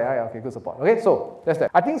sellers don't like, okay, good support. Okay, so that's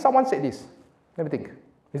that. I think someone said this. Let me think.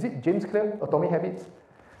 Is it James Clear, Atomic Habits?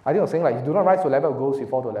 I think I was saying like, you do not rise to a level of goals, you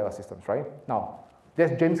fall to a level of systems, right? Now,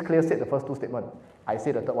 that's James Clear said the first 2 statements. I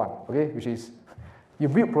said the third one, okay, which is, you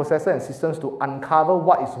build processes and systems to uncover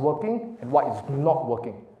what is working and what is not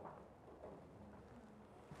working.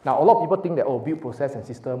 Now, a lot of people think that, oh, build process and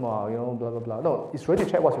system, or, you know, blah, blah, blah. No, it's really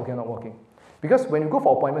check what's working and not working. Because when you go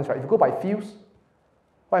for appointments, right, if you go by fields,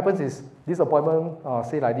 what happens is, this appointment,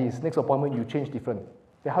 say like this, next appointment, you change different.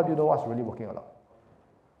 Then how do you know what's really working or not?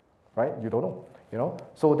 Right? You don't know, you know?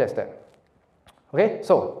 So that's that. Okay,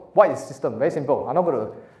 so what is system? Very simple. I'm not going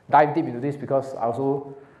to dive deep into this because I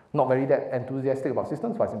also not very that enthusiastic about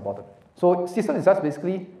systems, but it's important. So system is just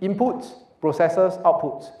basically inputs, processes,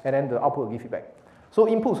 outputs, and then the output will give feedback. So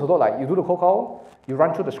inputs, so like you do the cold call, you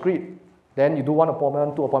run through the script, then you do 1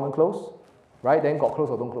 appointment, 2 appointment close, right? Then got close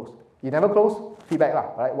or don't close. You never close, feedback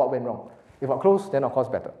lah, right? What went wrong? If got close, then of course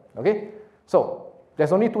better. Okay? So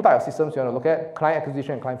there's only 2 types of systems you want to look at: client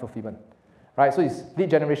acquisition and client fulfillment. Right? So it's lead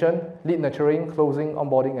generation, lead nurturing, closing,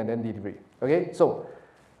 onboarding, and then delivery. Okay? So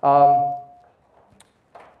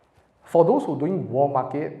for those who are doing warm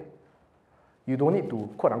market, you don't need to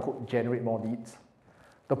quote unquote generate more leads.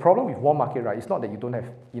 The problem with warm market, right, it's not that you don't have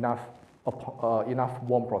enough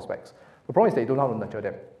warm prospects. The problem is that you don't know how to nurture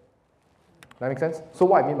them. That makes sense? So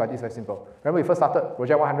what I mean by this is very simple. Remember we first started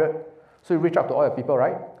project 100, so you reach out to all your people,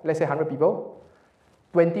 right? Let's say 100 people,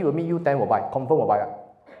 20 will meet you, 10 will buy, confirm will buy.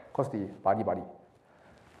 because they buddy.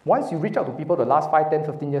 Once you reach out to people the last 5, 10,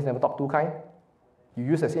 15 years never talked to kind, you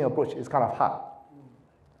use the same approach, it's kind of hard,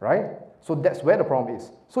 right? So that's where the problem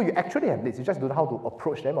is. So you actually have leads, you just don't know how to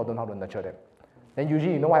approach them or don't know how to nurture them. Then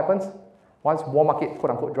usually, you know what happens? Once warm market,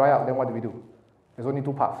 quote unquote, dry out, then what do? There's only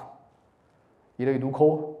two paths. Either you do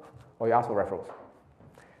cold or you ask for referrals.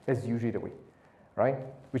 That's usually the way, right?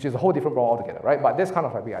 Which is a whole different problem altogether, right? But that's kind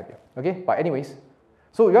of like the idea, okay? But anyways,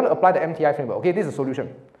 so you want to apply the MTI framework. Okay, this is a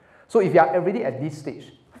solution. So if you are already at this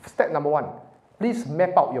stage, step number 1, please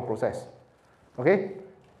map out your process, okay?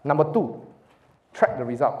 Number 2, track the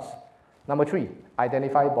results. Number 3,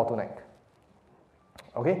 identify bottleneck,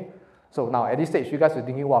 okay? So now at this stage, you guys are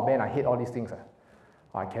thinking, wow, man, I hate all these things.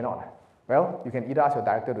 I cannot. Well, you can either ask your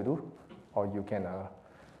director to do, or you can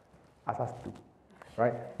ask us to do,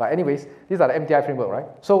 right? But anyways, these are the MTI framework, right?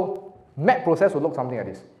 So map process will look something like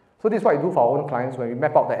this. So this is what I do for our own clients when we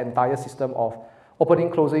map out the entire system of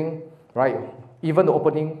opening, closing, right? Even the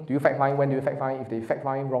opening, do you fact find? When do you fact find? If they fact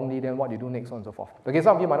find wrongly, then what do you do next, so on and so forth. Okay,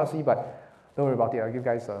 some of you might not see, but don't worry about it. I'll give you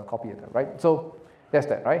guys a copy of it, right? So that's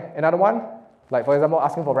that, right? Another one, like for example,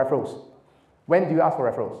 asking for referrals. When do you ask for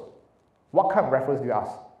referrals? What kind of referrals do you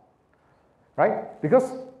ask? Right?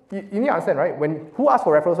 Because you need to understand, right? Who asks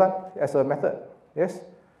for referrals as a method? Yes?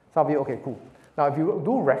 Some of you, okay, cool. Now, if you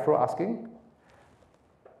do referral asking,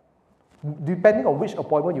 depending on which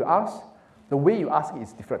appointment you ask, the way you ask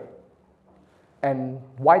is different. And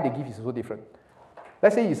why they give is also different.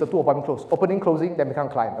 Let's say it's a 2 appointment close. Opening, closing, then become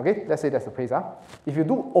client, okay? Let's say that's the case. If you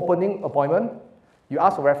do opening appointment, you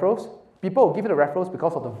ask for referrals, people will give you the referrals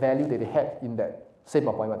because of the value that they had in that same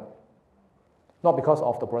appointment, not because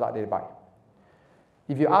of the product they buy.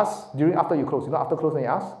 If you ask after you close, after closing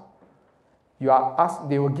you ask,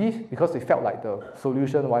 they will give because they felt like the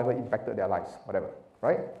solution, whatever, impacted their lives, whatever,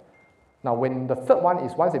 right? Now, when the third one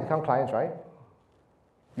is once they become clients, right?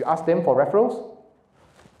 You ask them for referrals.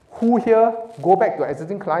 Who here go back to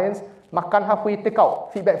existing clients, makan halfway, take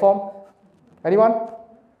out feedback form? Anyone?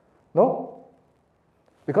 No?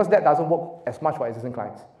 Because that doesn't work as much for existing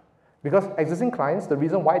clients. Because existing clients, the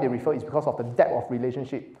reason why they refer is because of the depth of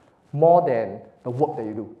relationship more than the work that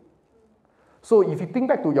you do. So if you think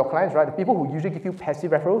back to your clients, right, the people who usually give you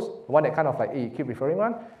passive referrals, the one that kind of like, hey, you keep referring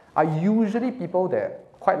one, are usually people that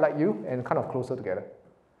quite like you and kind of closer together,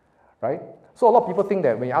 right? So a lot of people think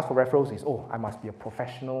that when you ask for referrals is, oh, I must be a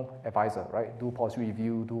professional advisor, right? Do policy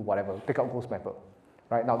review, do whatever, take out ghost mapper,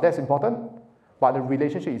 right? Now that's important, but the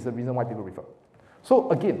relationship is the reason why people refer. So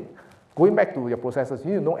again, going back to your processes,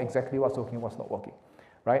 you need to know exactly what's working, what's not working,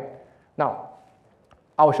 right? Now,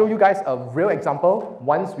 I'll show you guys a real example.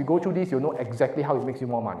 Once we go through this, you'll know exactly how it makes you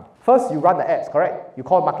more money. First, you run the ads, correct? You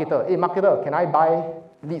call marketer, hey marketer, can I buy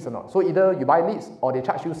leads or not? So either you buy leads or they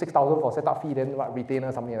charge you 6,000 for setup fee, then what,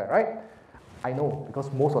 retainer, something like that, right? I know,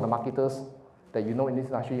 because most of the marketers that you know in this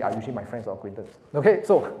industry are usually my friends or acquaintances. Okay,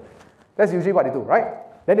 so that's usually what they do,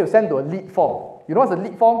 right? Then they'll send to a lead form. You know what's a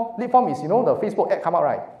lead form? Lead form is, you know, the Facebook ad come out,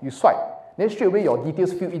 right? You swipe, then straight away your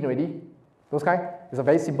details fill in already. Those kind. It's a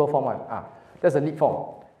very simple form one. That's a lead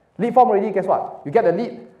form. Lead form already, guess what? You get the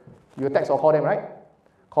lead, you text or call them, right?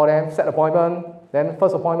 Call them, set appointment, then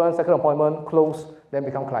first appointment, second appointment, close, then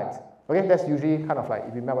become clients. Okay, that's usually kind of like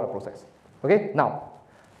if you remember the process. Okay, now,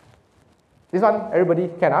 this one,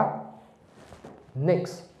 everybody can,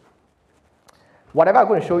 Next, whatever I'm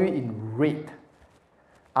going to show you in red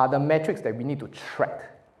are the metrics that we need to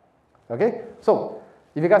track. Okay, so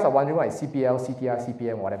if you guys are wondering what is CPL, CTR,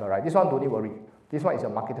 CPM, whatever, right? This one, don't need worry. This one is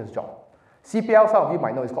your marketer's job. CPL, some of you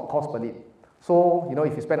might know, it's called cost per lead. So, you know,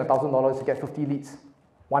 if you spend $1,000, you get 50 leads.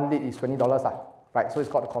 One lead is $20, right? So it's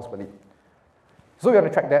called the cost per lead. So we have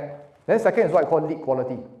to track that. Then second is what I call lead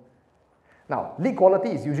quality. Now, lead quality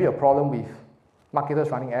is usually a problem with marketers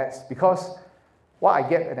running ads because what I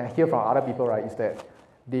get and I hear from other people, right, is that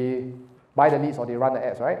they buy the leads or they run the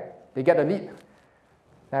ads, right? They get the lead.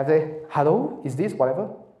 And I say, hello, is this whatever?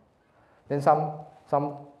 Then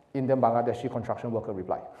some Indian Bangladeshi construction worker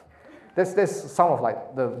reply. That's some of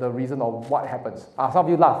like the reason of what happens. Some of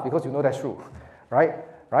you laugh because you know that's true, right?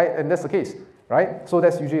 And that's the case, right? So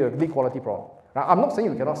that's usually a lead quality problem. Now, I'm not saying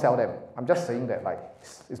you cannot sell them. I'm just saying that like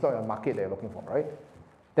it's not a market they're looking for, right?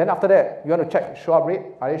 Then after that, you want to check show up rate.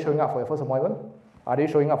 Are they showing up for your first appointment? Are they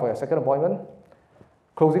showing up for your second appointment?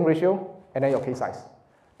 Closing ratio, and then your case size.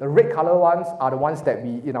 The red color ones are the ones that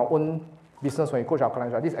we, in our own business, when we coach our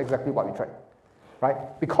clients, right, this is exactly what we track,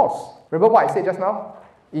 right? Because, remember what I said just now?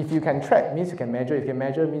 If you can track, means you can measure. If you can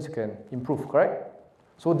measure, means you can improve, correct?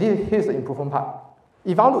 So here's the improvement part.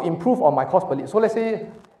 If I want to improve on my cost per lead, so let's say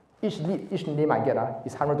each lead, each name I get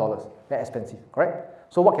is $100, very expensive,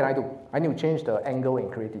 correct? So what can I do? I need to change the angle in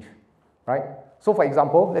creative, right? So for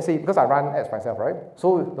example, let's say, because I run ads myself, right?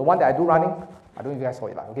 So the one that I do running, I don't know if you guys saw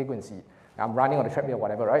it, okay, go and see. I'm running on the treadmill or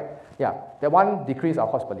whatever, right? Yeah, that one decrease our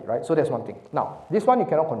cost per lead, right? So that's one thing. Now, this one you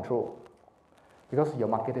cannot control because your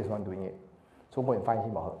marketer is one doing it. So go and find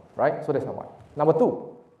him or her, right? So that's number one. Number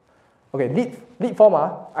two, okay, lead form,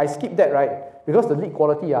 I skip that, right? Because the lead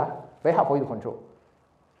quality, very hard for you to control.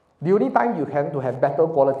 The only time you can to have better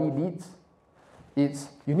quality leads is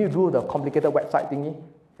you need to do the complicated website thingy, you know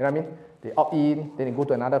what I mean? They opt in, then they go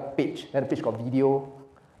to another page, then the page got video,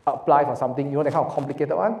 apply for something, you know, that kind of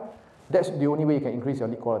complicated one. That's the only way you can increase your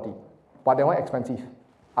lead quality. But that one expensive.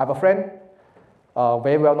 I have a friend,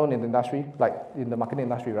 very well known in the industry, like in the marketing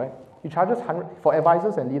industry, right? He charges 100, for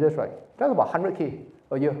advisors and leaders, right? That's about 100K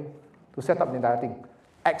a year to set up the entire thing,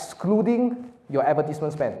 excluding your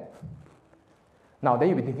advertisement spend. Now, then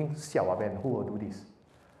you'll be thinking, siao Ben, who will do this?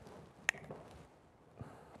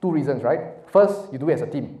 Two reasons, right? First, you do it as a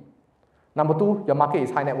team. Number two, your market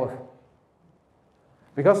is high net worth.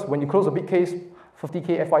 Because when you close a big case,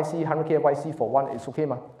 50K FYC, 100K FYC for one, it's okay,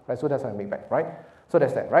 right? So that's how I make back, right? So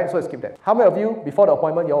that's that, right? So let's skip that. How many of you, before the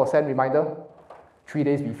appointment, you all will send reminder? 3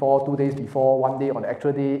 days before, 2 days before, 1 day on the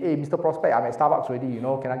actual day, hey, Mr. Prospect, I'm at Starbucks already, you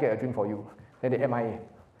know, can I get a drink for you? Then they MIA.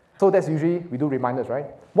 So that's usually, we do reminders, right?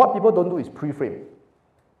 What people don't do is pre-frame.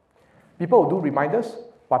 People will do reminders,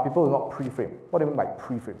 but people will not pre-frame. What do you mean by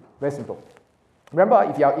pre-frame? Very simple. Remember,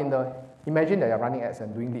 if you are in the, imagine that you're running ads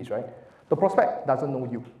and doing leads, right? The prospect doesn't know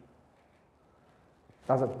you.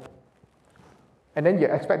 Doesn't. And then you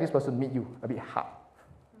expect this person to meet you, a bit hard.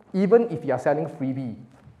 Even if you are selling freebie,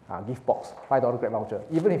 gift box, $5 Grab voucher,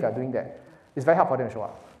 even if you are doing that, it's very hard for them to show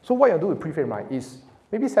up. So what you do with pre-frame, right, is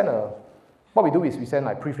maybe what we do is we send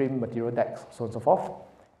like pre-frame material decks, so on and so forth,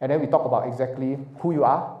 and then we talk about exactly who you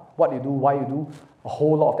are, what you do, why you do, a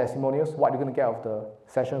whole lot of testimonials, what you're going to get out of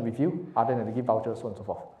the session with you, other than the gift voucher, so on and so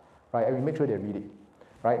forth, right? And we make sure they read it,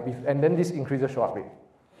 right? And then this increases show-up rate,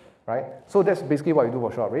 right? So that's basically what we do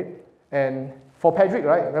for show-up rate. And for Patrick,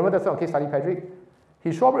 right, remember that's on case study Patrick?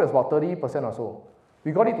 His show-up rate was about 30% or so.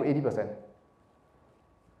 We got it to 80%,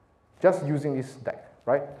 just using this deck,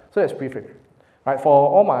 right? So that's pre-frame, right? For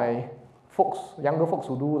all my folks, younger folks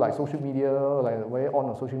who do like social media, like very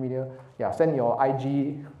on social media, yeah, send your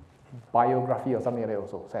IG biography or something like that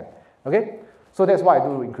also, send, okay? So that's why I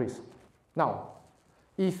do increase. Now,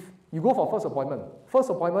 if you go for first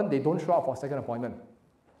appointment, they don't show up for second appointment.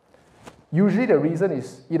 Usually the reason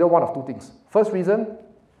is either one of two things. First reason,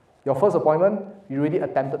 your first appointment, you already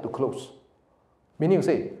attempted to close. Meaning you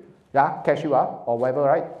say, yeah, cash you up or whatever,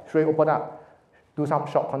 right? Straight open up, do some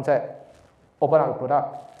short concept, open up the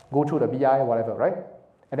product, go through the BI, whatever, right?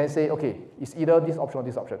 And then say, okay, it's either this option or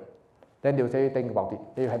this option. Then they'll say, think about it.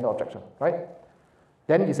 Then you handle objection, right?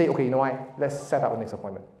 Then you say, okay, you know what? Let's set up the next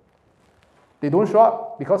appointment. They don't show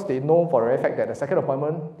up because they know for a fact that the second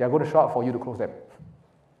appointment, they're going to show up for you to close them.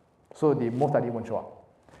 So they most likely won't show up.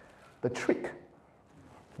 The trick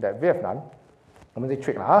that we have done, I'm going to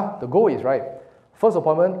say trick, the goal is, right, first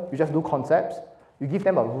appointment, you just do concepts, you give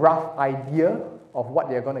them a rough idea of what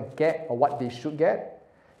they're going to get or what they should get,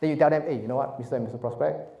 then you tell them, hey, you know what, Mr. and Mr.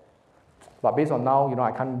 Prospect, but based on now, you know,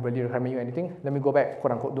 I can't really recommend you anything, let me go back,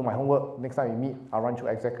 quote unquote, do my homework, next time we meet, I'll run through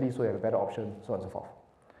exactly so you have a better option, so on and so forth,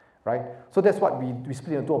 right? So that's what we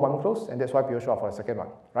split into 2 appointment close, and that's why people show up for the second one,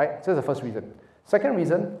 right? So that's the first reason. Second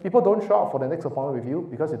reason, people don't show up for the next appointment with you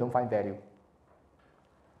because they don't find value,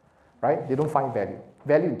 right? They don't find value.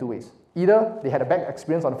 Value in 2 ways. Either they had a bad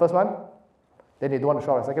experience on the first one, then they don't want to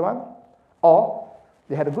show up on the second one, or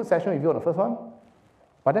they had a good session with you on the first one,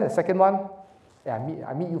 but then the second one, yeah,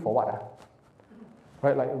 I meet you for what?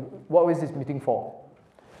 Right? Like, what is this meeting for?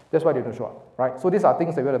 That's why they don't show up, right? So these are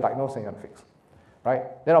things that we're going to diagnose and you're going to fix,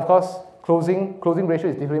 right? Then of course, closing ratio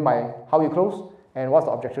is determined by how you close and what's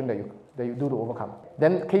the objection that you do to overcome.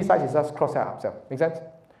 Then case size is just cross-sell, upsell. Make sense?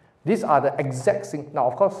 These are the exact thing. Now,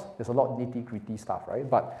 of course, there's a lot of nitty-gritty stuff, right?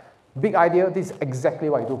 But big idea, this is exactly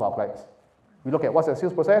what you do for our clients. We look at what's the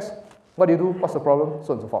sales process, what do you do, what's the problem,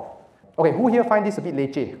 so on and so forth. Okay, who here find this a bit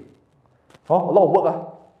leceh? Oh, a lot of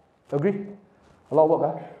work, Agree? A lot of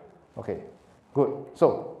work, Okay, good.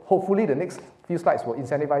 So, hopefully the next few slides will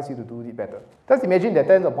incentivize you to do it better. Just imagine that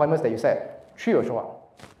 10 appointments that you set, 3 will show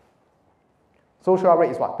up. So show up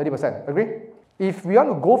rate is what? 30%. Agree? If we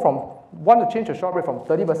want to change the show up rate from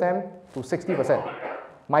 30% to 60%,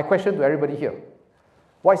 my question to everybody here,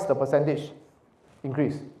 what is the percentage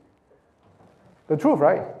increase? The truth,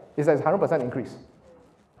 right, is that it's 100% increase.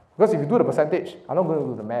 Because if you do the percentage, I'm not going to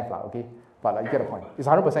do the math, okay? But you get the point. It's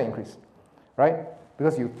 100% increase, right?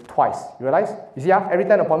 Because you twice. You realize? You see, every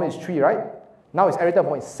 10 appointment is 3, right? Now it's every 10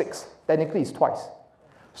 appointment is 6. Technically, it's twice.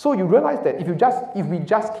 So you realize that if we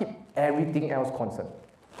just keep everything else constant.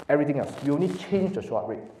 Everything else. You only change the show-up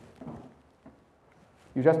rate.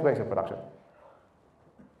 You just 2x your production.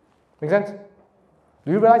 Make sense?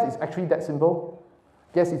 Do you realize it's actually that simple?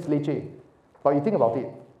 Yes, it's leceh, but you think about it.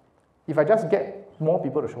 If I just get more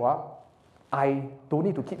people to show up, I don't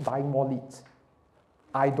need to keep buying more leads.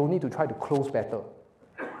 I don't need to try to close better.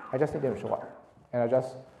 I just need them to show up, and I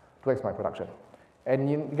just 2x my production. And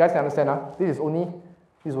you guys can understand, this is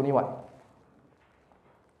only what?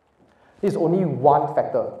 This is only one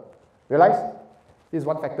factor. Realize? This is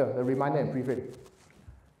one factor, the reminder and pre-frame.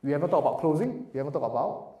 We haven't talked about closing, we haven't talked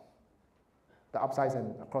about the upsize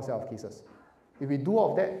and cross-sell of cases. If we do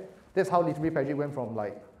all of that, that's how literally Patrick went from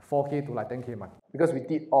like 4K to like 10K a month, because we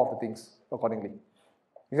did all of the things accordingly.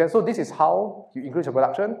 So this is how you increase your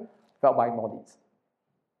production without buying more leads.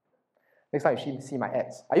 Next time you see my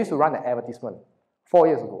ads. I used to run an advertisement 4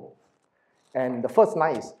 years ago. And the first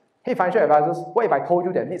line is, hey financial advisors, what if I told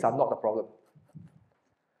you that leads are not the problem?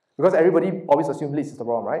 Because everybody always assumes leads is the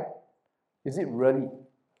problem, right? Is it really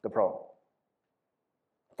the problem?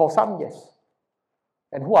 For some, yes.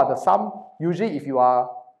 And who are the some? Usually if you are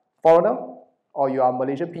foreigner or you are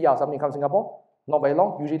Malaysian PR or something come Singapore, not very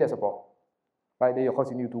long, usually that's a problem. Right? Then of course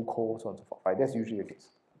you need to do cold, so on and so forth. Right? That's usually the case.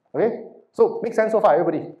 Okay? So make sense so far,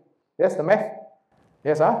 everybody? Yes, the math?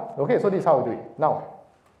 Yes, huh? Okay, so this is how we do it. Now,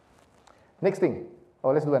 next thing. Oh,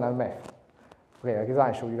 let's do another math. Okay, I guess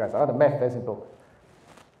I'll show you guys. The math is very simple.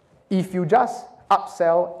 If you just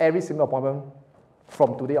upsell every single appointment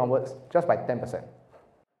from today onwards, just by 10%,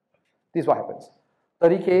 this is what happens.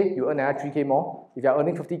 30K, you earn another 3K more. If you're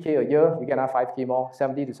earning 50K a year, you get another 5K more.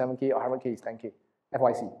 70 to 7K or 100K is 10K.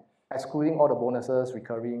 FYC. Excluding all the bonuses,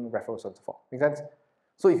 recurring, referrals, and so forth. Make sense?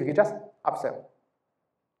 So if you can just upsell,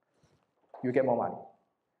 you get more money.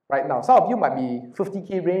 Right now, some of you might be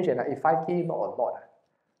 50K range and 5K, not a lot.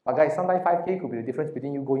 But guys, sometimes 5K could be the difference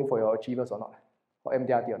between you going for your achievers or not, or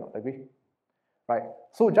MDRT or not, agree? Right?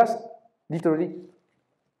 So just literally,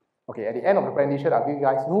 okay, at the end of the presentation, I'll give you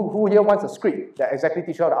guys, who here wants a script that exactly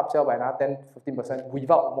teaches you how to upsell by another 10-15%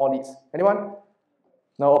 without more leads? Anyone?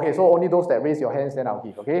 No, okay, so only those that raise your hands, then I'll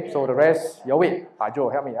give, okay? So the rest, your wait. Joe,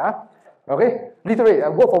 help me, Okay? Literally,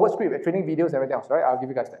 word for word script, training videos, and everything else, right? I'll give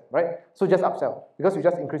you guys that, right? So just upsell, because you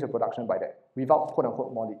just increase your production by that, without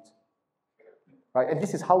quote-unquote more leads. Right? And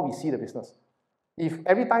this is how we see the business. If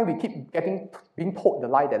every time we keep being told the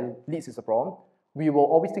lie that leads is a problem, we will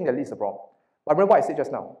always think that leads is a problem. But remember what I said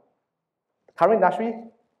just now. Current industry,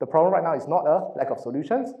 the problem right now is not a lack of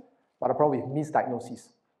solutions, but a problem with misdiagnosis.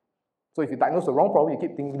 So if you diagnose the wrong problem, you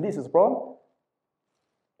keep thinking leads is a problem,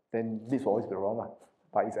 then leads will always be wrong.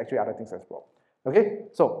 But it's actually other things that's wrong. Okay?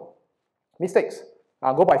 So, mistakes.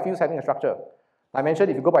 Go by fields having a structure. I mentioned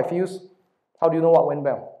if you go by fields, how do you know what went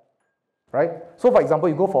well? Right? So for example,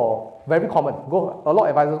 you go for, very common, a lot of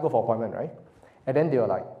advisors go for appointment, right? And then they're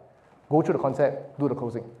like, go through the concept, do the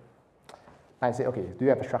closing. And I say, okay, do you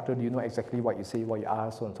have a structure? Do you know exactly what you say, what you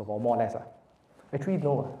ask, so on and so forth, more or less? Actually,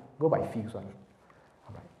 no. Go by fields. I'm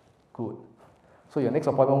like, good. So your next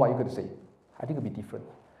appointment, what are you going to say? I think it'll be different.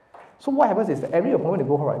 So what happens is that every appointment you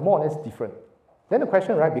go for, right, more or less different. Then the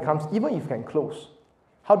question, right, becomes, even if you can close,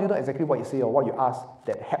 how do you know exactly what you say or what you ask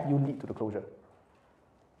that help you lead to the closure?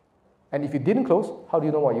 And if you didn't close, how do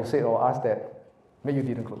you know what you said or asked that made you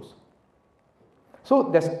didn't close? So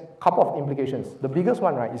there's a couple of implications. The biggest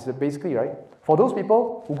one, right, is that basically, right, for those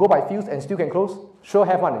people who go by fields and still can close, sure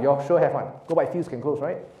have one, you sure have one. Go by fields can close,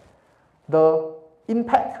 right? The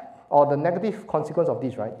impact or the negative consequence of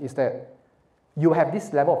this, right, is that you have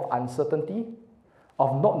this level of uncertainty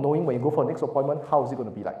of not knowing when you go for the next appointment, how is it going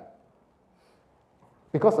to be like?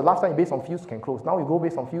 Because the last time you based on fields can close. Now you go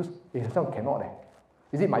based on fields, it cannot.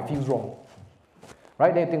 Is it my fields wrong?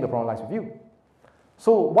 Right? Then you think the problem lies with you.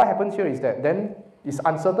 So what happens here is that then it's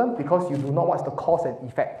uncertain because you do not know what's the cause and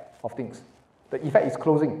effect of things. The effect is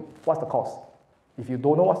closing. What's the cause? If you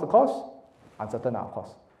don't know what's the cause, uncertain of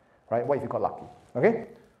course. Right? What if you got lucky? Okay?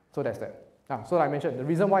 So that's that. Now, so like I mentioned, the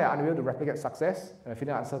reason why you're unable to replicate success and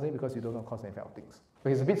feeling uncertain because you don't know cause and effect of things. So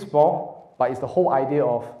it's a bit small, but it's the whole idea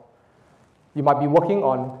of you might be working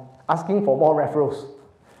on asking for more referrals,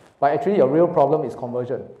 but actually your real problem is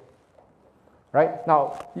conversion. Right?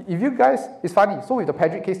 Now, if you guys, it's funny, so with the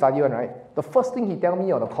Patrick case study one, right, the first thing he tell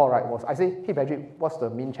me on the call, right, was, I say, hey Patrick, what's the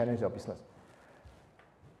main challenge of your business?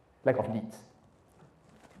 Lack of leads.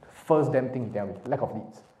 First damn thing he tell me, lack of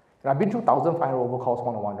leads. And I've been through 1,500 over calls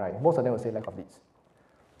one-on-one, right? Most of them will say lack of leads.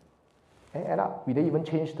 And end up, we didn't even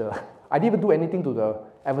change I didn't even do anything to the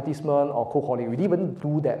advertisement or cold calling. We didn't even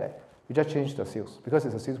do that. We just changed the sales because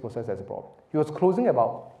it's a sales process that's a problem. He was closing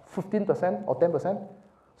about 15% or 10%, so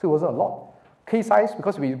it wasn't a lot. Case size,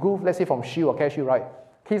 because we go, let's say from Shield or CareShield, right?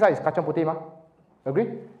 case size is kacang putih, agree?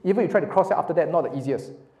 Even you try to cross-sell after that, not the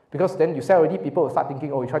easiest. Because then you sell already, people will start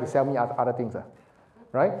thinking, oh, you try to sell me other things,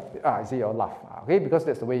 right? I see your laugh, okay? Because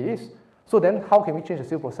that's the way it is. So then how can we change the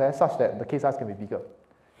sales process such that the case size can be bigger?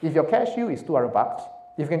 If your cash yield is 200 bucks,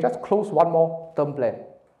 if you can just close one more term plan,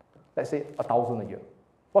 let's say 1,000 a year.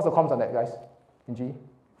 What's the comms on that, guys? In GE?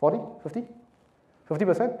 40? 50?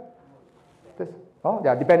 50%? Oh,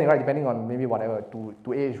 yeah, depending, right? Depending on maybe whatever,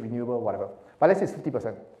 to age, renewable, whatever. But let's say it's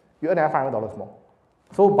 50%. You earn $500 more.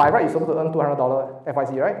 So by right, you're supposed to earn $200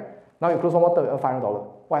 FIC, right? Now you close one more term, you earn $500.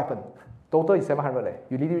 What happened? Total is 700 leh.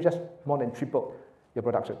 You literally just more than tripled your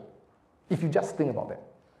production. If you just think about that,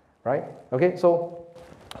 right? Okay, so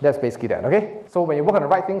that's basically that, okay? So when you work on the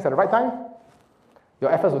right things at the right time,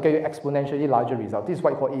 your efforts will get you exponentially larger results. This is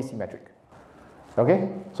what you call AC metric. Okay,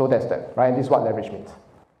 so that's that, right? And this is what leverage means.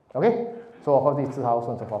 Okay, so of course this is Zhi Hao, so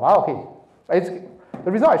on and so forth. Okay,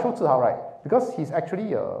 the reason I showed Zhi Hao, right? Because he's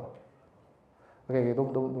actually okay,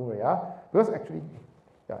 don't worry, because actually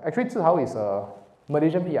Zhi Hao is a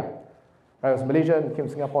Malaysian PR, right? He was Malaysian, came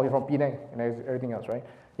to Singapore, he's from Penang, and everything else, right?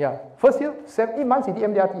 Yeah, first year, 8 months he did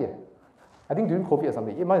MDRT. I think during COVID or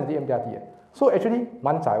something, 8 months he did MDRT. So actually,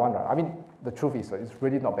 man zai one, right? I mean, the truth is, it's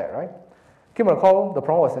really not bad, right? Came on a call, the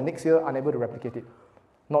problem was the next year, unable to replicate it,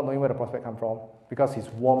 not knowing where the prospect come from, because his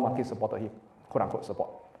warm market supported him, quote unquote support,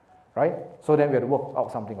 right? So then we had to work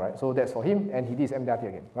out something, right? So that's for him, and he did his MDRT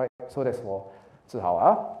again, right? So that's for Zhi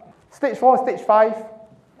Hao. Stage 4, stage 5,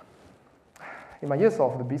 in my years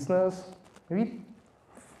of the business, maybe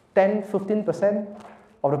 10, 15%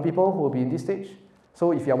 of the people who will be in this stage.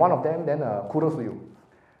 So if you're one of them, then kudos to you,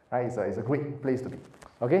 right? It's a great place to be,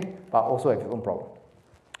 okay? But also have your own problem.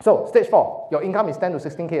 So stage 4, your income is 10 to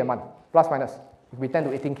 16K a month, plus minus. It will be 10 to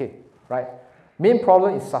 18K, right? Main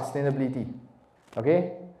problem is sustainability,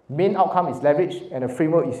 okay? Main outcome is leverage, and the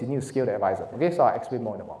framework is you need to scale the advisor, okay? So I'll explain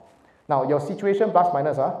more in a while. Now, your situation plus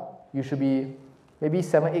minus, you should be maybe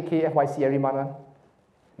 7, 8K FYC every month,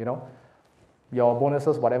 you know? Your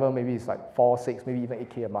bonuses, whatever, maybe it's like 4, 6, maybe even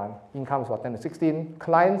 8K a month. Income is about 10 to 16.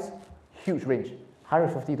 Clients, huge range,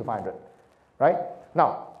 150 to 500, right?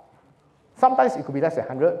 Now, sometimes it could be less than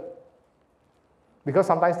 100, because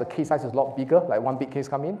sometimes the case size is a lot bigger, like one big case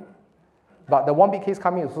come in. But the one big case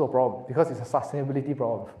coming is also a problem, because it's a sustainability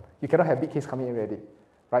problem. You cannot have big case coming in every day,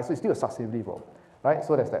 right? So it's still a sustainability problem, right?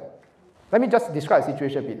 So that's that. Let me just describe the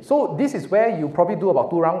situation a bit. So this is where you probably do about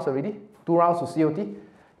 2 rounds already, 2 rounds to COT.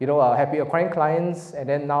 You know, happy acquiring clients, and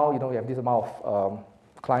then now, you know, you have this amount of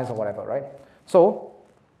clients or whatever, right? So,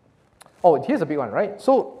 oh, here's a big one, right?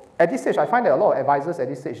 So at this stage, I find that a lot of advisors at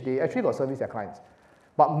this stage, they actually got service their clients.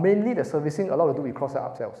 But mainly the servicing, a lot to do with cross-sell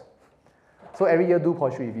upsells. So every year do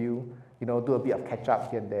policy review, you know, do a bit of catch-up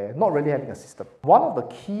here and there, not really having a system. One of the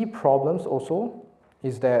key problems also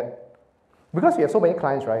is that, because we have so many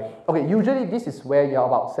clients, right? Okay, usually this is where you're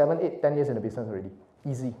about 7, 8, 10 years in the business already,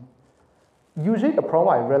 easy. Usually the problem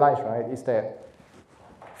I realize, right, is that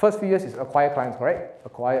first few years is acquire clients, correct?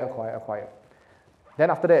 Acquire. Then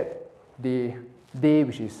after that,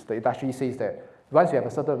 which is the industry says that once you have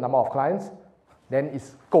a certain number of clients, then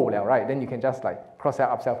it's 够了, right? Then you can just like cross-sell,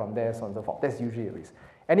 upsell from there, so on and so forth. That's usually the risk.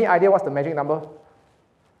 Any idea what's the magic number?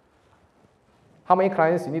 How many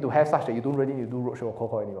clients you need to have such that you don't really need to do roadshow or cold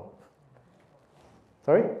call anymore?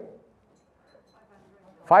 Sorry?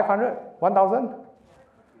 500? 1,000?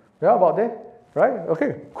 Yeah, about there, right?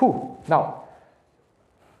 Okay, cool. Now,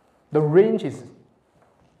 the range,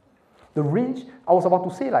 I was about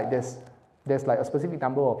to say like there's like a specific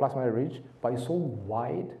number or plus minus range, but it's so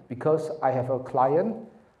wide because I have a client,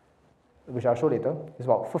 which I'll show later, it's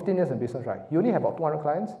about 15 years in business, right? You only have about 200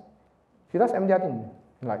 clients. He does MDRT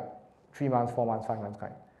in like 3 months, 4 months, 5 months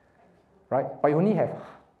kind, right? But you only have,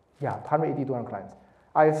 180, 200 clients.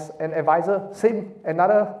 As an advisor, same,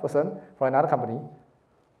 another person from another company,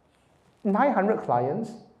 900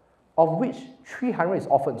 clients, of which 300 is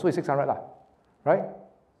often, so it's 600 lah, right?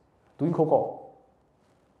 Doing cold call.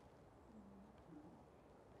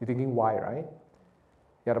 You're thinking why, right?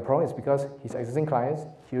 Yeah, the problem is because his existing clients,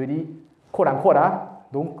 he already, quote unquote,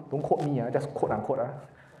 don't quote me, just quote unquote,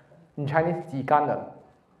 in Chinese, 几竿了.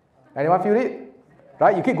 Anyone feel it?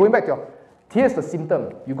 Right? You keep going back to here's the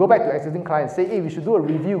symptom. You go back to existing clients, say, hey, we should do a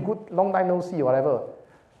review, good, long time no see, whatever.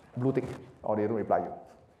 Blue tick, or they don't reply you.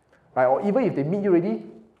 Right? Or even if they meet you already,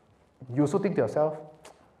 you also think to yourself,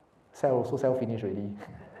 sell finish already.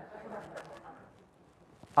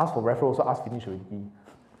 Ask for referral, also ask finish already.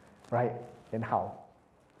 Right? Then how?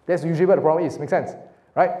 That's usually where the problem is, makes sense?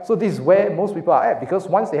 Right? So this is where most people are at, because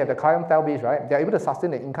once they have the clientele base, right, they're able to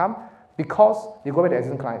sustain the income because they go back to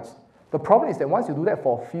existing clients. The problem is that once you do that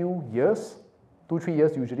for a few years, 2-3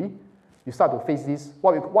 years usually, you start to face this,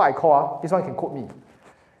 what I call, this one can quote me,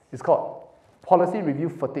 it's called policy review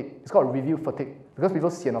fatigue. It's called review fatigue because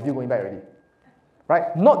people sian of you going back already.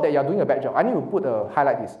 Right? Not that you're doing a bad job. I need to put a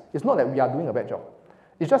highlight this. It's not that we are doing a bad job.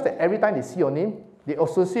 It's just that every time they see your name, they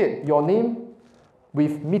associate your name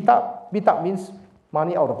with meetup. Meetup means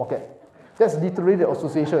money out of the pocket. That's literally the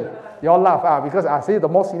association. You all laugh because I say the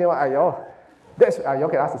more senior one, y'all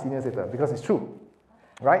can ask the seniors later because it's true.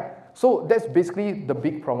 Right? So that's basically the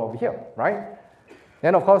big problem over here. Right?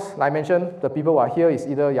 Then of course, like I mentioned, the people who are here is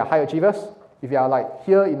either you're high achievers. If you are like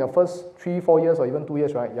here in the first 3-4 years or even 2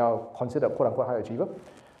 years, right, you're considered quote-unquote high achiever.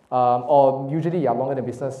 Or usually you're longer than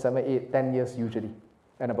business, 7, 8, 10 years usually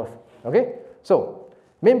and above. Okay? So,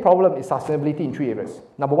 main problem is sustainability in 3 areas.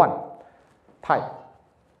 Number 1, time.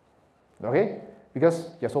 Okay?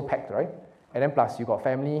 Because you're so packed, right? And then plus you got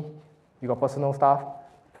family, you got personal stuff,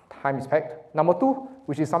 time is packed. Number 2,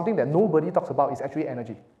 which is something that nobody talks about, is actually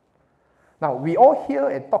energy. Now, we all hear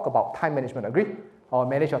and talk about time management, agree? Or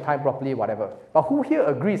manage your time properly, whatever. But who here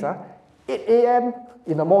agrees? 8 a.m.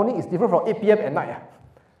 in the morning is different from 8 p.m. at night.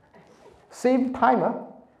 Same time,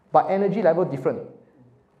 but energy level different.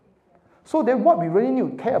 So then what we really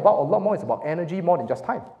need to care about a lot more is about energy more than just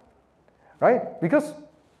time. Right? Because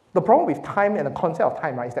the problem with time and the concept of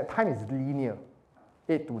time, right, is that time is linear.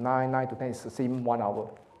 8 to 9, 9 to 10 is the same 1 hour.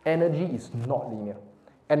 Energy is not linear.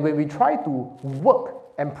 And when we try to work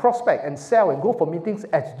and prospect and sell and go for meetings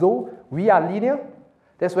as though we are linear,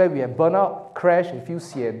 that's where we have burnout, crash, and feel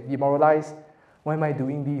sian, demoralized. Why am I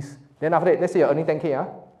doing this? Then after that, let's say you're earning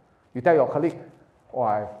 10K, you tell your colleague, oh,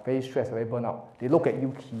 I'm very stressed, very burnout. They look at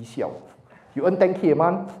you, you earn 10K a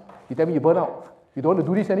month, you tell me you burn out. You don't want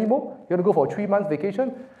to do this anymore? You want to go for a 3 months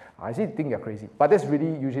vacation? I see, think you're crazy. But that's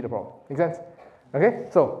really usually the problem. Make sense? Okay,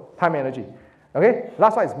 so time and energy. Okay,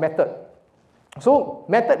 last one is method. So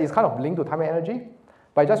method is kind of linked to time and energy.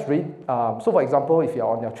 But just read, so for example, if you're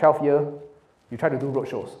on your 12th year, you try to do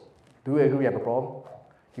roadshows. Do you agree you have a problem?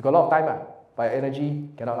 You got a lot of time, but your energy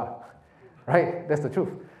cannot. Right? That's the truth.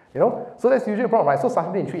 You know? So that's usually a problem, right? So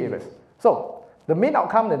something in 3 areas. So the main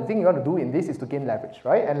outcome, the thing you want to do in this is to gain leverage,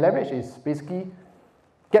 right? And leverage is basically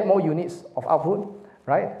get more units of output,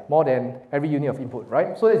 right? More than every unit of input,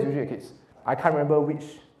 right? So that's usually the case. I can't remember which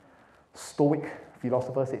Stoic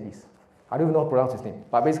philosopher said this. I don't even know how to pronounce his name.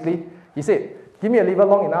 But basically, he said, give me a lever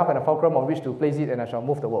long enough and a fulcrum on which to place it and I shall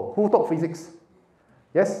move the world. Who taught physics?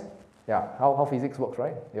 Yes? Yeah, how physics works,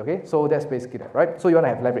 right? Okay, so that's basically that, right? So you want to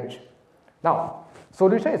have leverage. Now,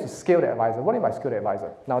 solution is to scale the advisor. What do you mean by scale the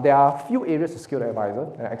advisor? Now, there are a few areas to scale the advisor,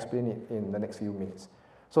 and I'll explain it in the next few minutes.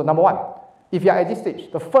 So number 1, if you're at this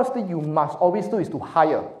stage, the first thing you must always do is to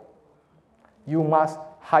hire. You must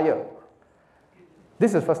hire.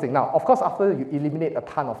 This is the first thing. Now, of course, after you eliminate a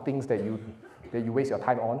ton of things that you waste your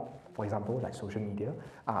time on, for example, like social media,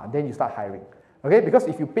 then you start hiring. Okay, because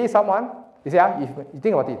if you pay someone, you say, if you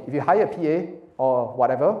think about it, if you hire a PA or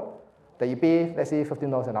whatever, that you pay, let's say,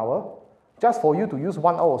 $15 an hour, just for you to use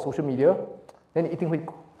 1 hour of social media, then you think we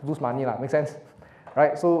lose money, make sense?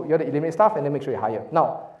 Right? So you have to eliminate stuff and then make sure you hire.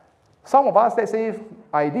 Now, some of us, let's say,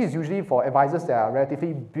 this is usually for advisors that are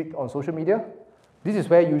relatively big on social media. This is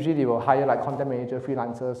where usually they will hire like content manager,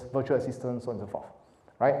 freelancers, virtual assistants, so on and so forth.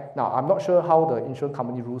 Right? Now, I'm not sure how the insurance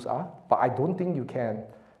company rules are, but I don't think you can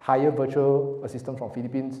hire virtual assistants from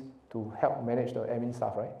Philippines to help manage the admin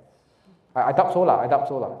stuff, right? I doubt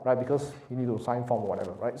so, right? Because you need to sign form or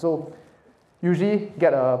whatever, right? So, usually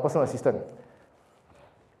get a personal assistant.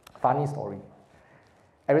 Funny story.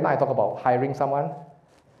 Every time I talk about hiring someone,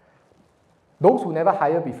 those who never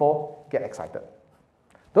hired before get excited.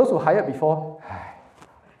 Those who hired before,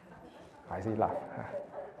 I say laugh.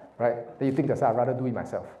 Right? Then you think that I'd rather do it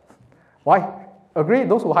myself. Why? Agree?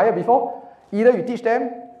 Those who hired before, either you teach them,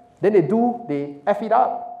 then they F it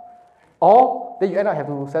up, or then you end up have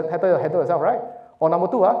to handle yourself, right? Or number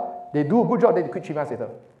 2, they do a good job, then they quit 3 months later.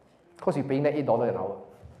 Because you're paying them $8 an hour.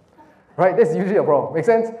 Right? That's usually a problem. Make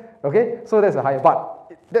sense? Okay? So that's a hire.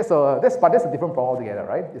 But that's a different problem altogether,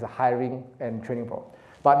 right? It's a hiring and training problem.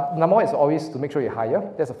 But number 1 is always to make sure you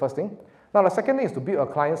hire. That's the first thing. Now, the second thing is to build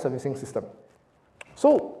a client servicing system.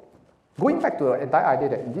 So, going back to the entire idea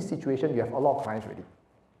that in this situation, you have a lot of clients already.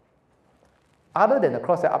 Other than the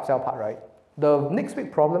cross-sell, upsell part, right? The next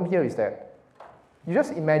big problem here is that you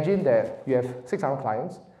just imagine that you have 600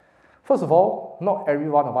 clients. First of all, not every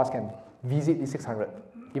one of us can visit these 600,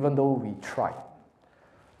 even though we try.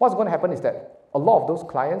 What's going to happen is that a lot of those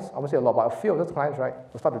clients, I won't say a lot, but a few of those clients, right,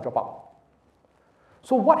 will start to drop out.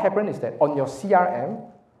 So what happened is that on your CRM,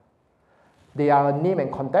 they are a name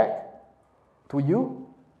and contact to you,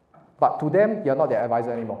 but to them, you're not their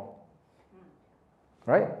advisor anymore.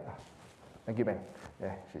 Right? Thank you, man.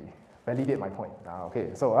 Yeah, she validate my point.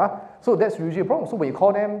 Okay, so that's usually a problem. So when you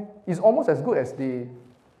call them, it's almost as good as they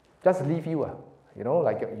just leave you, you know,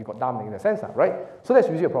 like you got dumb in a sense, right? So that's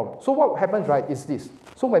usually a problem. So what happens, right, is this.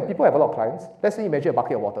 So when people have a lot of clients, let's say you measure a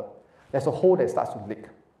bucket of water, there's a hole that starts to leak.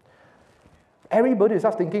 Everybody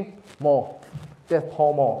starts thinking, more, just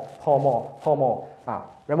pour more, pour more, pour more.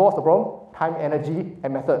 Remember what's the problem? Time, energy,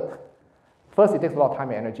 and method. First, it takes a lot of time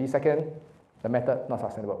and energy. Second, the method not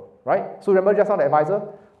sustainable, right? So remember just now the advisor,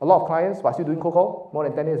 a lot of clients but still doing cold call, more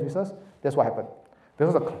than 10 years business, that's what happened.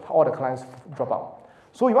 Because all the clients drop out.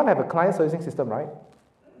 So you want to have a client servicing system, right?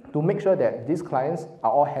 To make sure that these clients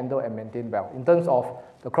are all handled and maintained well in terms of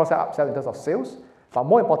the cross-sell, upsell, in terms of sales, but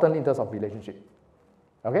more importantly in terms of relationship.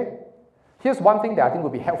 Okay? Here's one thing that I think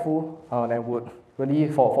would be helpful and would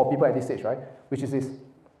really for people at this stage, right? Which is this.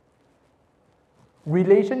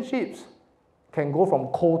 Relationships can go from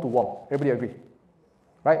cold to warm. Everybody agree?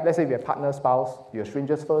 Right? Let's say we have partner, spouse, you're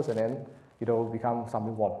strangers first, and then become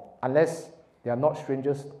something warm. Unless they are not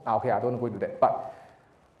strangers, okay, I don't want to go into that. But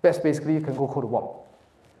that's basically can go cold to warm.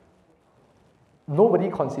 Nobody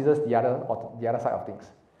considers the other side of things.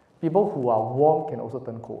 People who are warm can also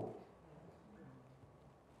turn cold.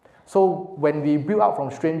 So when we build up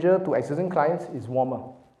from stranger to existing clients, it's warmer,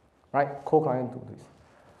 right? Cold client to this.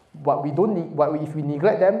 But we don't need. But if we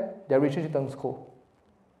neglect them, their relationship turns cold.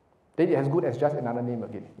 Then it's as good as just another name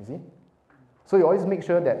again. You see? So you always make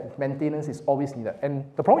sure that maintenance is always needed. And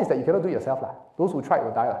the problem is that you cannot do it yourself, lah. Those who try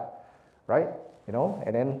will die, lah. Right?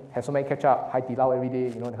 And then have so many catch up, Hai Di Lao every day,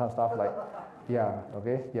 that kind of stuff. Like, yeah,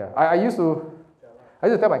 okay, yeah. I used to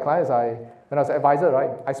tell my clients, when I was an advisor,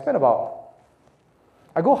 right,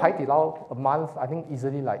 I go Hai Di Lao a month, I think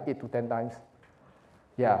easily like 8 to 10 times.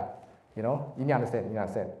 Yeah, you need to understand.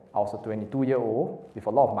 I was a 22-year-old with a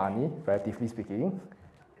lot of money, relatively speaking,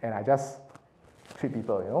 and I just treat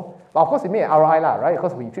people, But of course, it made an ROI, lah, right?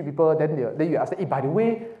 Because when you treat people, then you ask them, hey, by the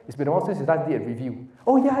way, it's been a while since you did a review.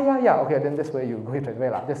 Oh, yeah. Okay, then that's where you go straight away,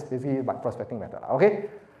 lah. That's basically my prospecting method, okay?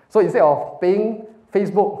 So instead of paying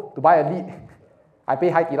Facebook to buy a lead, I pay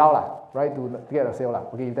Hai Di Lao, lah, right, to get a sale, lah.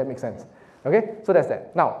 Okay, if that makes sense. Okay, so that's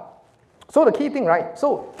that. Now, so the key thing, right?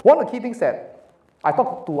 So one of the key things that I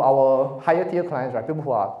talk to our higher tier clients, right, people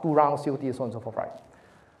who are 2 rounds, COT, so on and so forth, right?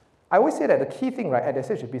 I always say that the key thing, right, at the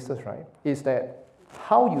stage of business, right, is that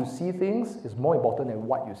how you see things is more important than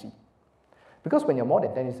what you see. Because when you're more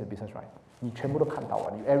than 10 years in business, right, 你全部都看到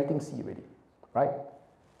了, you everything see already, right?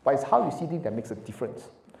 But it's how you see things that makes a difference.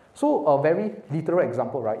 So a very literal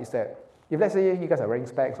example, right, is that if let's say you guys are wearing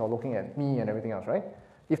specs or looking at me and everything else, right?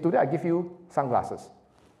 If today I give you sunglasses,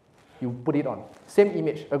 you put it on, same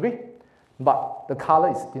image, agree? But the color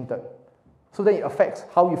is tinted. So then it affects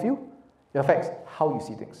how you feel, it affects how you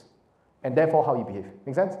see things, and therefore how you behave.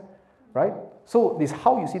 Make sense? Right? So this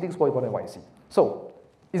how you see things more important than what you see. So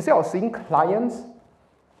instead of seeing clients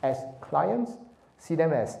as clients, see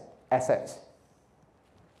them as assets.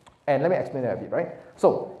 And let me explain that a bit, right?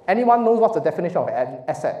 So anyone knows what's the definition of an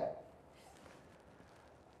asset?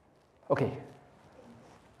 Okay.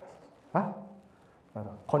 Huh?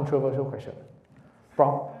 No. Controversial question.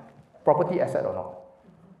 Property asset or not?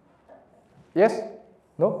 Yes?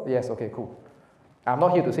 No? Yes, okay, cool. I'm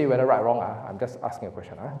not here to say whether right or wrong, I'm just asking a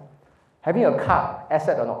question. Having a car,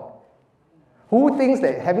 asset or not? Who thinks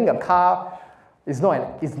that having a car is not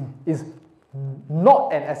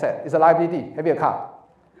an asset, it's a liability, having a car?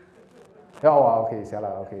 Oh, okay,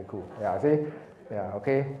 okay, cool. Yeah, see? Yeah,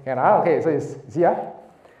 okay. Okay, so see,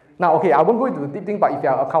 Now, okay, I won't go into the deep thing, but if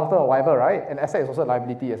you're an accountant or whatever, right, an asset is also a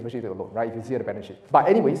liability, especially the loan, right, if you see the balance sheet. But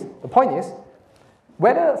anyways, the point is,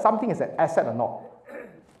 whether something is an asset or not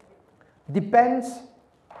depends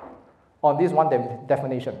on this one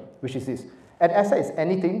definition, which is this. An asset is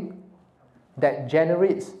anything that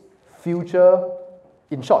generates future,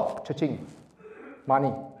 in short, cha-ching,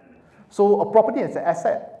 money. So a property is an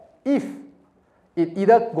asset if it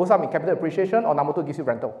either goes up in capital appreciation or number 2 gives you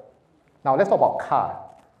rental. Now let's talk about car.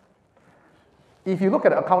 If you look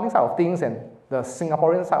at the accounting side of things and the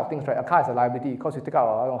Singaporean side of things, right, a car is a liability because you take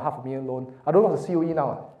out $500,000 loan. I don't know what's the COE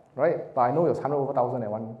now, right? But I know it was 100 over 1,000 at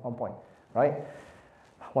one point, right?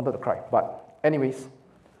 I wanted to cry, but anyways,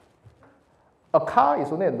 a car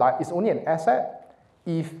is only an asset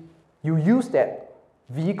if you use that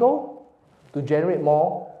vehicle to generate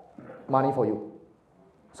more money for you.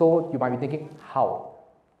 So you might be thinking, how?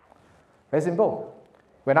 Very simple.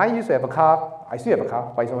 When I used to have a car, I still have a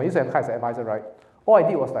car, but when I used to have a car as an advisor, right? All I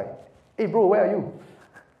did was like, hey bro, where are you?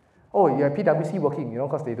 Oh, you're at PwC working,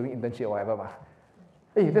 because they're doing internship or whatever.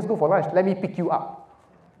 Hey, let's go for lunch, let me pick you up.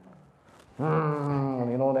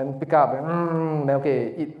 Then pick up, then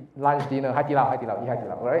okay, eat lunch, dinner, Hai Di Lao, eat Hai Di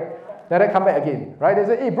Lao, right? Then they come back again, right? They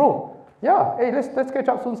say, hey bro, yeah, hey, let's catch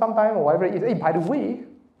up soon sometime or whatever it is. Hey, by the way,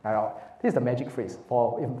 I know, this is the magic phrase.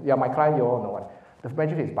 For if you're my client, you all know what. The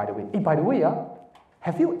magic phrase is by the way. Hey, by the way,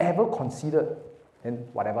 have you ever considered, and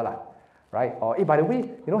whatever lah, right? Or hey, by the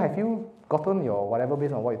way, have you gotten your whatever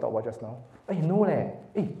based on what you talked about just now? Hey, no leh.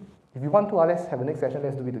 Hey, if you want to, let's have the next session,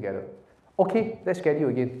 let's do it together. Okay, let's schedule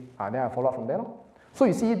again. Then I follow up from there. So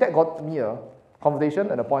you see, that got me a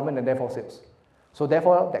conversation, an appointment, and therefore sales. So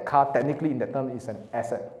therefore, that car technically in that term is an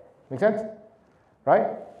asset. Make sense? Right?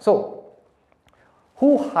 So,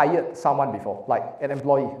 who hired someone before? Like an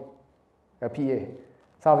employee, a PA.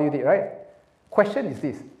 Some of you did, right? Question is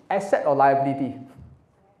this, asset or liability?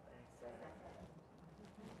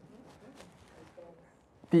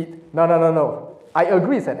 No. I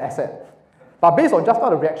agree it's an asset. But based on just now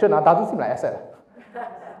the reaction, doesn't seem like asset.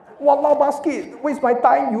 Walao basket, waste my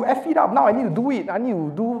time, you F it up, now I need to do it. I need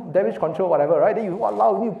to do damage control, whatever, right? Then you,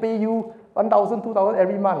 walao, need to pay you 1,000, 2,000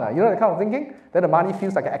 every month. You know that kind of thinking? Then the money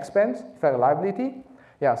feels like an expense, feels like a liability.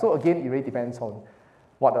 Yeah, so again, it really depends on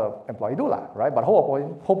what the employee do, right? But the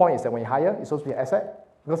whole point is that when you hire, it's supposed to be an asset,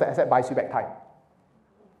 because the asset buys you back time,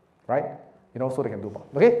 right? So they can do more.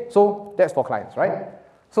 Okay, so that's for clients, right?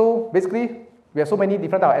 So basically, we have so many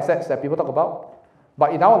different types of assets that people talk about,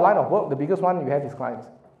 but in our line of work, the biggest one we have is clients,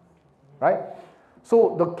 right?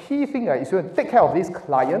 So the key thing is you take care of these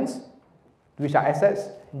clients, which are assets,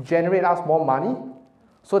 generate us more money,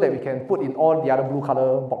 so that we can put in all the other blue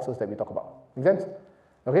color boxes that we talk about. Make sense?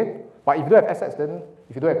 Okay? But if you don't have assets, then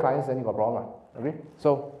if you don't have clients, then you got a problem. Okay?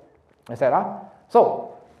 So, I said,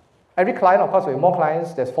 So, every client, of course, with more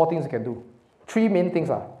clients, there's 4 things you can do. 3 main things.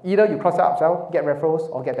 Either you cross-sell, upsell, get referrals,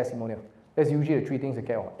 or get testimonial. That's usually the 3 things you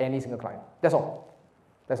get of any single client. That's all.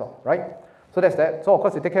 That's all, right? So that's that. So of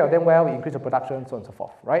course, you take care of them well, you increase the production, so on and so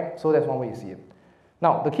forth, right? So that's one way you see it.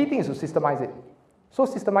 Now, the key thing is to systemize it. So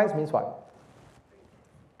systemize means what?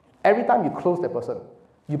 Every time you close that person,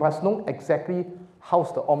 you must know exactly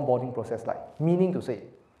how's the onboarding process like. Meaning to say,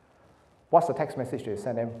 what's the text message that you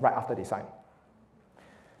send them right after they sign?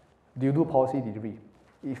 Do you do policy delivery?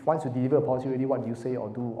 If once you deliver a policy already, what do you say or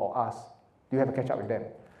do or ask? Do you have a catch up with them?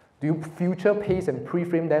 Do you future pace and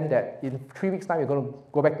pre-frame them that in 3 weeks' time you're going to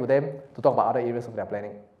go back to them to talk about other areas of their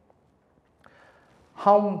planning?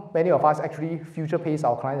 How many of us actually future pace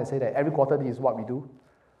our clients and say that every quarter this is what we do,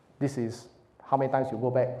 this is how many times you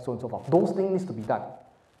go back, so on and so forth. Those things need to be done.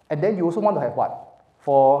 And then you also want to have what?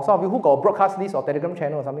 For some of you who got a broadcast list or Telegram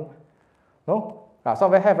channel or something? No?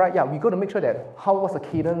 Some of you have, right? Yeah, we got to make sure that what's the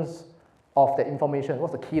cadence of the information,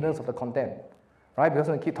 what's the cadence of the content, right? Because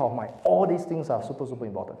when you keep top of mind, all these things are super, super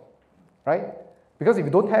important, right? Because if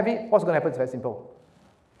you don't have it, what's going to happen is very simple.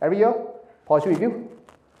 Every year, policy review,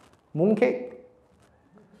 mooncake,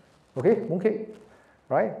 okay, mooncake,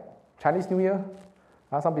 right? Chinese New Year,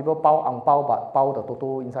 some people bao ang bao, but bao the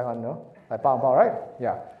toto inside one, like bao ang bao, right?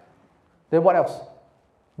 Yeah. Then what else?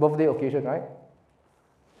 Birthday occasion, right?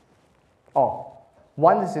 Oh,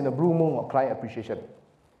 once in a blue moon of client appreciation,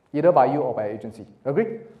 either by you or by agency.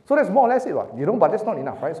 Agree? So that's more or less it. But that's not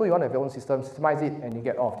enough, right? So you want to have your own system, systemize it, and you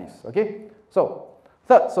get all of this. Okay? So,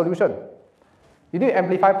 third solution, you need to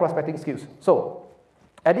amplify prospecting skills. So,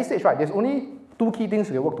 at this stage, right, there's only 2 key things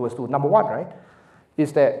you can work towards. Number 1, right,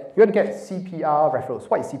 is that you want to get CPR referrals.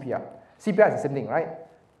 What is CPR? CPR is the same thing, right?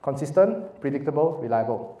 Consistent, predictable,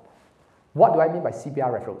 reliable. What do I mean by CPR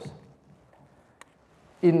referrals?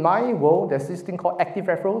 In my world, there's this thing called active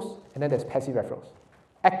referrals, and then there's passive referrals.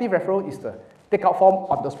 Active referral is the take-out form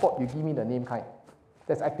on the spot, you give me the name kind.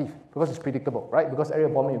 That's active, because it's predictable, right? Because every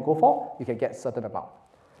appointment you go for, you can get a certain amount.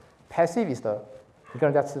 Passive is the, you're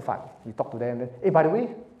going to just sit fun. You talk to them, then, hey, by the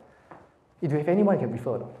way, if you have anyone you can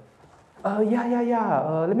refer,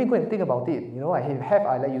 let me go and think about it.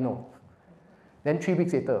 I let you know. Then 3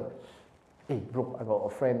 weeks later, hey, bro, I got a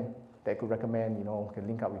friend that could recommend, can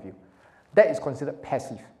link up with you. That is considered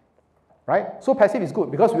passive, right? So passive is good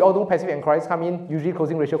because we all know passive inquiries come in, usually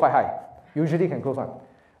closing ratio quite high. Usually can close one,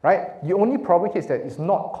 right? The only problem is that it's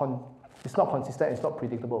not consistent, it's not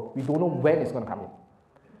predictable. We don't know when it's going to come in,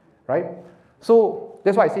 right? So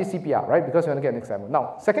that's why I say CPR, right? Because you want to get an example.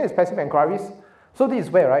 Now, second is passive inquiries. So this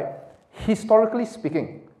is where, right, historically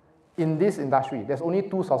speaking, in this industry, there's only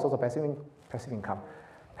 2 sources of passive income.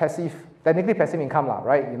 Technically passive income,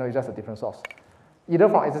 right? It's just a different source. Either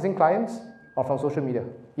from existing clients or from social media,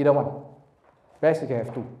 either one. Best you can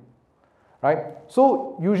have 2, right?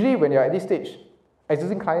 So usually when you're at this stage,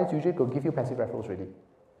 existing clients usually could give you passive referrals already.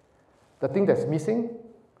 The thing that's missing,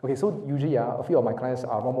 okay, so usually a few of my clients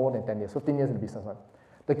are more than 10 years, so 10 years in the business.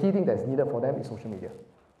 The key thing that's needed for them is social media.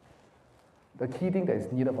 The key thing that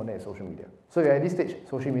is needed for them is social media. So you're at this stage,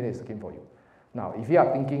 social media is the game for you. Now, if you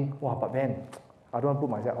are thinking, wow, but man, I don't want to put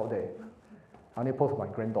myself out there. I only post my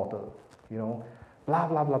granddaughter, you know, blah,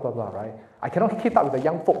 blah, blah, blah, blah, right? I cannot keep up with the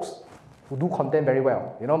young folks who do content very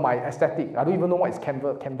well. You know, my aesthetic, I don't even know what is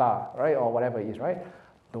Canva, right? Or whatever it is, right?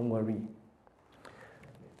 Don't worry.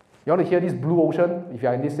 You want to hear this blue ocean if you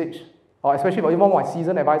are in this stage? Or especially for even my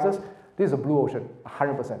seasoned advisors, this is a blue ocean,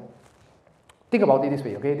 100%. Think about it this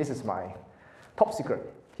way, okay? This is my top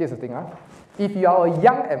secret. Here's the thing, if you are a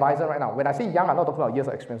young advisor right now, when I say young, I'm not talking about years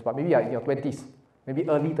of experience, but maybe you are in your 20s, maybe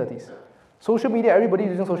early 30s. Social media, everybody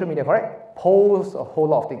using social media, correct? Posts a whole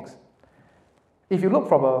lot of things. If you look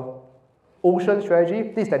from a ocean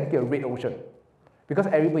strategy, this is technically a red ocean. Because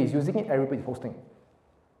everybody is using it, everybody is posting.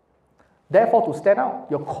 Therefore, to stand out,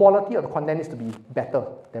 your quality of the content needs to be better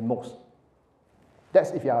than most.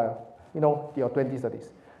 That's if you are, you know, your 20s, 30s.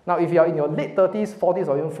 Now, if you are in your late 30s, 40s,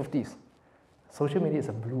 or even 50s, social media is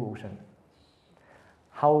a blue ocean.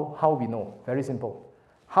 How we know? Very simple.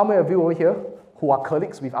 How many of you over here who are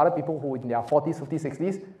colleagues with other people who in their 40s, 50s,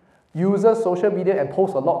 60s uses social media and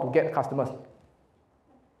post a lot to get customers?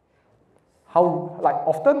 How, like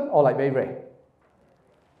often or like very rare?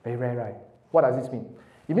 Very rare, right? What does this mean?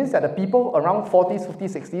 It means that the people around 40s,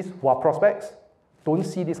 50s, 60s who are prospects don't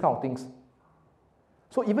see these kind of things.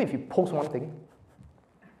 So even if you post one thing,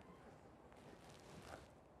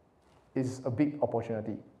 it's a big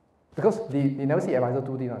opportunity. Because they never see advisor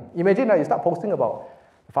do this. Imagine that you start posting about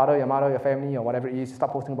your father, your mother, your family, or whatever it is. You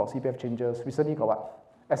start posting about CPF changes. Recently got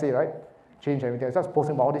what? SA, right? Change everything. You start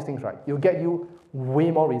posting about all these things, right? It'll get you way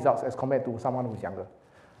more results as compared to someone who's younger.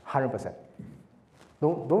 100%.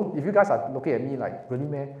 Don't, if you guys are looking at me like, really,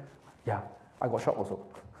 man? Yeah, I got shocked also.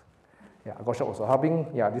 Yeah, I got shocked also.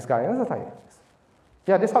 Helping, this guy. And I was like,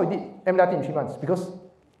 yeah, that's how he did MDRT in 3 months. Because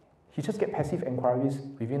he just get passive inquiries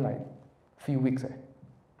within like few weeks.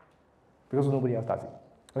 Because nobody else does it.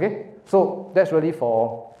 Okay? So that's really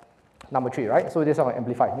for number 3, right? So this is how I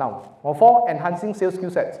amplify. Now, for 4, enhancing sales skill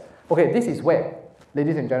sets. Okay, this is where,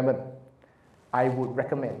 ladies and gentlemen, I would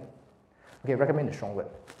recommend. Okay, recommend is a strong word.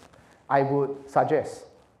 I would suggest.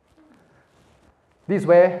 This is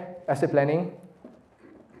where asset planning,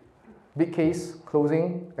 big case,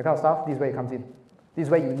 closing, that kind of stuff, this is where it comes in. This is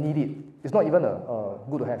where you need it. It's not even a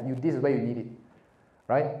good to have. This is where you need it.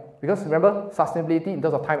 Right? Because remember, sustainability in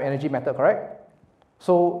terms of time energy method, correct?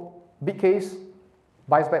 So, big case,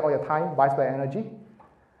 buys back all your time, buys back energy,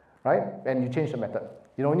 right? And you change the method.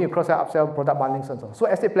 You don't need to cross-sell, upsell, product bundling, so on. So,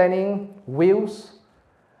 estate planning, wheels,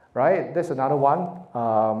 right? That's another one, so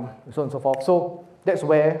on and so forth. So, that's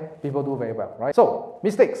where people do very well, right? So,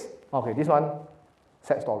 mistakes. Okay, this one,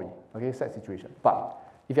 sad story, okay, sad situation. But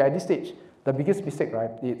if you're at this stage, the biggest mistake,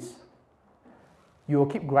 right, is you will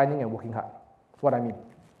keep grinding and working hard. What I mean.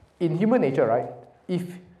 In human nature, right, if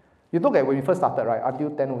you look at when we first started, right, until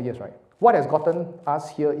 10 over years, right, what has gotten us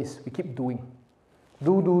here is we keep doing.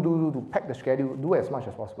 Do, pack the schedule, do as much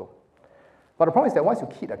as possible. But the problem is that once you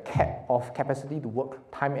hit a cap of capacity to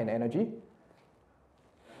work, time and energy,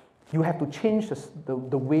 you have to change the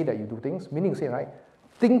way that you do things, meaning say, right,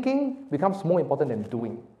 thinking becomes more important than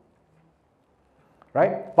doing.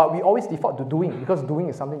 Right? But we always default to doing because doing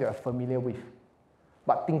is something that we're familiar with.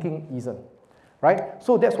 But thinking isn't. Right?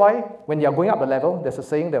 So that's why when you're going up the level, there's a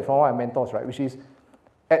saying that from our mentors, right, which is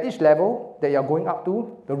at each level that you're going up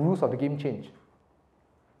to, the rules of the game change.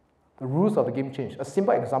 The rules of the game change. A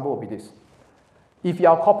simple example would be this. If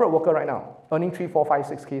you're a corporate worker right now, earning 3, 4, 5,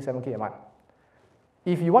 6K, 7K a month,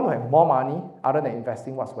 if you want to have more money other than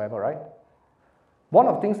investing whatsoever, right, one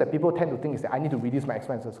of the things that people tend to think is that I need to reduce my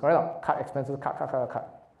expenses, correct? Cut expenses,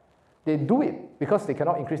 cut. They do it because they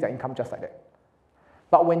cannot increase their income just like that.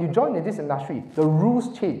 But when you join in this industry, the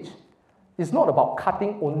rules change. It's not about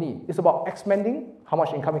cutting only. It's about expanding how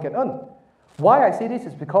much income you can earn. Why I say this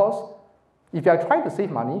is because if you are trying to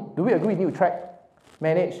save money, do we agree you need to track,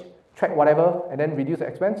 manage, track whatever, and then reduce the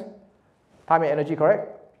expense? Time and energy, correct?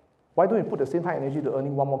 Why don't you put the same time and energy to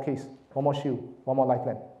earning one more case, one more shield, one more life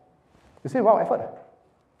plan? You say, wow, effort.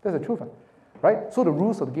 That's the truth, right? So the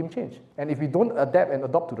rules of the game change. And if we don't adapt and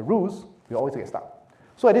adopt to the rules, we always get stuck.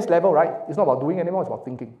 So at this level, right, it's not about doing anymore, it's about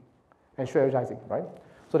thinking and strategizing, right?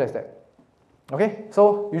 So that's that. Okay,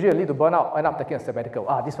 so usually I lead to burnout, end up taking a sabbatical.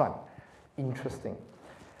 This one, interesting.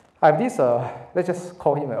 I have this, let's just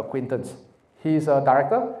call him an acquaintance. He's a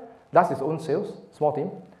director, does his own sales, small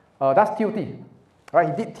team, does TOT, right?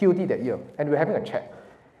 He did TOT that year, and we were having a chat.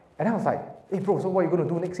 And I was like, hey bro, so what are you going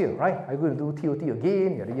to do next year, right? Are you going to do TOT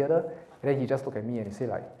again, yada yada? And then he just looked at me and he said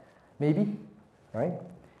like, maybe, right?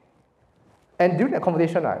 And during that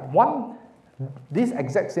conversation, this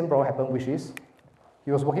exact same problem happened, which is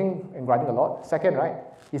he was working and grinding a lot. Second, right,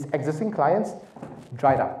 his existing clients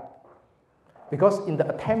dried up. Because in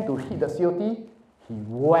the attempt to hit the COT, he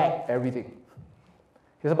whacked everything.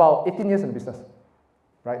 He's about 18 years in the business,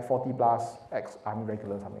 right? 40 plus, ex-army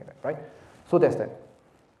regular, something like that, right? So that's that.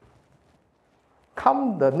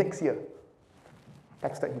 Come the next year,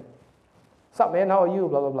 texted him. Sup man, how are you?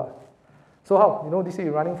 Blah, blah, blah. So how? You know, this year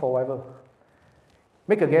you're running for whatever.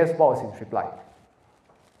 Make a guess what was his reply.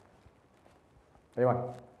 Anyone?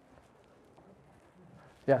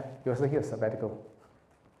 Yeah, he was taking a sabbatical.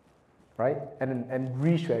 Right? And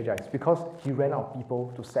re-strategize because he ran out of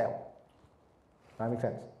people to sell. That makes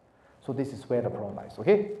sense? So this is where the problem lies,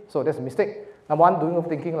 okay? So that's a mistake. Number one, doing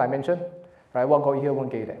overthinking, like I mentioned, right? What got you here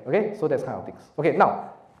won't get you there, okay? So that's kind of things. Okay,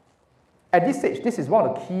 now, at this stage, this is one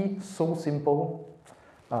of the key, so simple,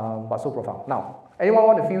 but so profound. Now, anyone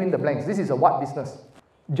want to fill in the blanks? This is a what business?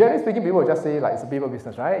 Generally speaking, people will just say, like, it's a people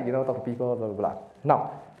business, right? You know, talk to people, blah, blah, blah.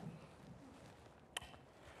 Now,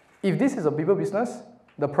 if this is a people business,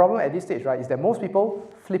 the problem at this stage, right, is that most people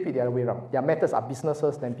flip it the other way around. Their methods are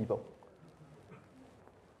businesses than people.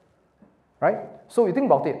 Right? So you think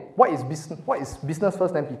about it. What is business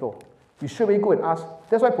first than people? You should really go and ask.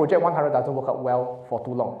 That's why Project 100 doesn't work out well for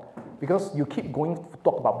too long. Because you keep going to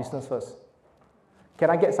talk about business first.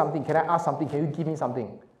 Can I get something? Can I ask something? Can you give me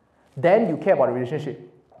something? Then you care about the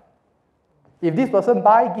relationship. If this person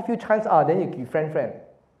buy, give you chance, then you give friend.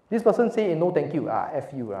 This person say no thank you,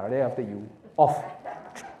 F you, then after you off.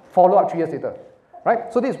 Follow up 3 years later,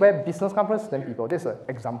 right? So this is where business comes first, then people. This is an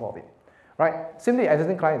example of it, right? Simply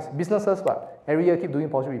existing clients, businesses, but every year keep doing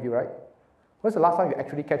policy review, right? When's the last time you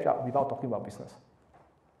actually catch up without talking about business?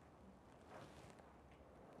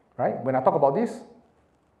 Right? When I talk about this,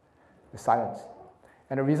 it's silence.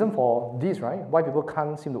 And the reason for this, right, why people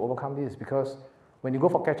can't seem to overcome this is because when you go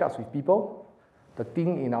for catch-ups with people, the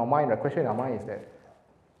thing in our mind, the question in our mind is that,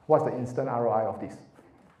 what's the instant ROI of this?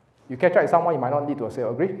 You catch up with someone, you might not lead to a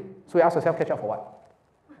sale, agree? So you ask yourself, catch up for what?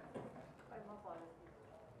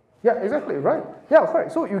 Yeah, exactly, right? Yeah,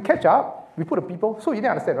 correct. So you catch up, we put the people, so you need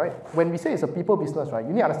to understand, right? When we say it's a people business, right,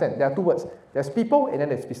 you need to understand, there are two words. There's people and then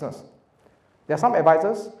there's business. There are some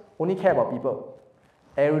advisors only care about people.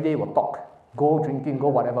 Every day will talk, go drinking, go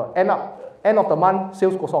whatever. End of the month,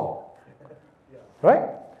 sales goes on. Right?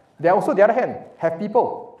 There are also, the other hand, have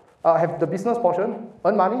people, have the business portion,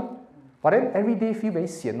 earn money, but then every day feel very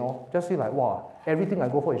sian, just feel like, wow, everything I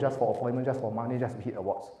go for is just for appointment, just for money, just to hit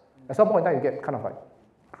awards. At some point in time, you get kind of like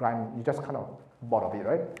grind, you just kind of bored of it,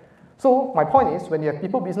 right? So my point is, when you have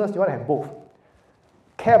people business, you want to have both.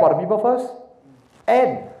 Care about the people first,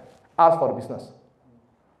 and ask for the business.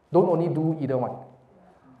 Don't only do either one.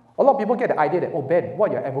 A lot of people get the idea that, oh Ben,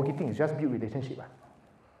 what you're advocating is just build relationship.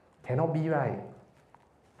 Cannot be, right?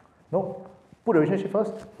 No, put the relationship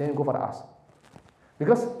first, then you go for the ask.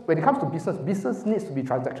 Because when it comes to business, business needs to be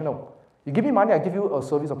transactional. You give me money, I give you a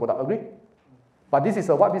service or product, agree? But this is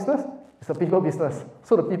a what business? It's a people business.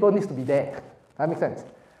 So the people needs to be there. That makes sense.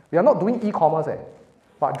 We are not doing e-commerce,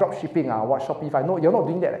 but drop shipping, what Shopify. No, you're not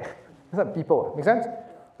doing that. It's not people. Make sense?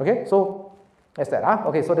 Okay, so that's that.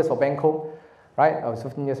 Okay, so that's for Banco, right? It's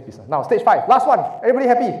 15 years business. Now, stage 5, last one. Everybody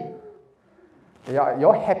happy?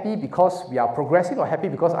 You're happy because we are progressing or happy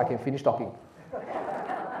because I can finish talking?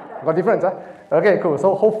 Got difference, huh? Okay, cool.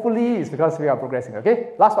 So hopefully it's because we are progressing,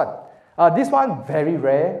 okay? Last one. This one, very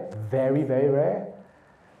rare, very, very rare.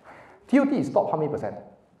 TOT is top how many percent?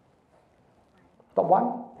 Top 1?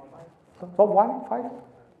 Top 1? 5?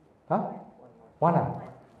 Huh? 1,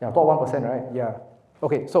 Yeah, top 1%, right? Yeah.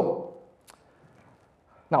 Okay, so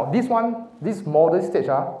now this one, this model stage,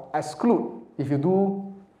 exclude, if you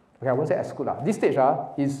do, okay, I won't say exclude, this stage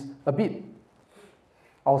is a bit,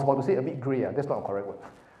 I was about to say a bit grey, that's not a correct word.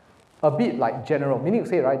 A bit like general, meaning to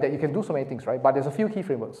say, right, that you can do so many things, right, but there's a few key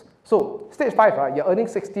frameworks. So stage 5, right, you're earning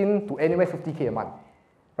 16 to anywhere 50K a month,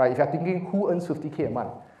 right? If you're thinking who earns 50K a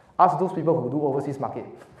month, ask those people who do overseas market,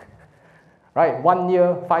 right? 1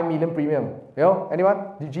 year, 5 million premium, you know,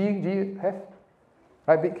 anyone? Did G have?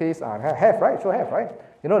 Right, big case, have, right? Sure have, right?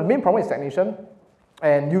 You know, the main problem is stagnation,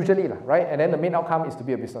 and usually, right, and then the main outcome is to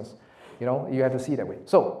be a business. You know, you have to see it that way.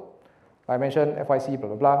 So, I mentioned FYC, blah,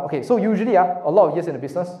 blah, blah. Okay, so usually, a lot of years in the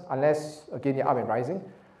business, unless, again, you're up and rising,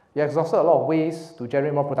 you exhausted a lot of ways to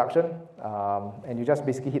generate more production, and you just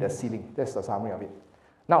basically hit a ceiling. That's the summary of it.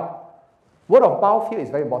 Now, word of mouth here is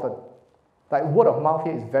very important. Like, word of mouth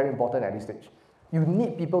here is very important at this stage. You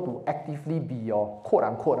need people to actively be your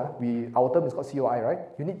quote-unquote, our term is called COI, right?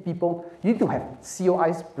 You need people, you need to have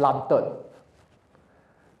COIs planted,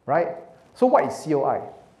 right? So what is COI?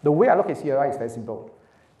 The way I look at COI is very simple.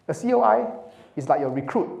 A COI is like your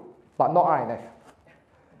recruit, but not RNF.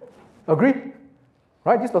 Agree?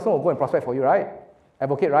 Right? This person will go and prospect for you, right?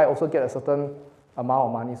 Advocate, right? Also get a certain amount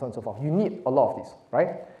of money, so on and so forth. You need a lot of this,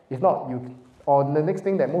 right? If not, or the next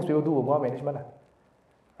thing that most people do will go out management,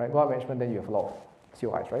 right? Go out management, then you have a lot of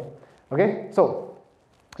COIs, right? Okay, so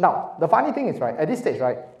now the funny thing is, right, at this stage,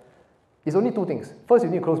 right, it's only two things. First,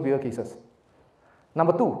 you need to close bigger cases.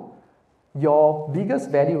 Number two, your biggest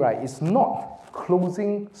value, right, is not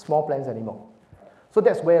closing small plans anymore. So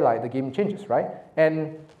that's where like the game changes, right?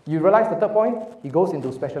 And you realize the third point, it goes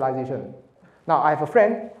into specialization. Now, I have a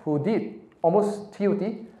friend who did almost TOT,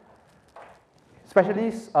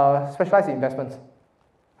 specialized in investments.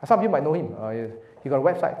 Some of you might know him. He got a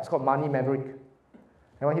website. It's called Money Maverick.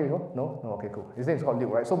 Anyone here before? No? No? Okay, cool. His name is called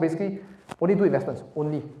Luke, right? So basically, only do investments,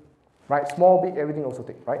 only. Right? Small, big, everything also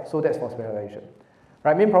take, right? So that's for specialization.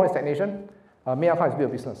 Right? Main problem is stagnation. Main outcome is build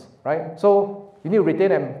a business, right? So you need to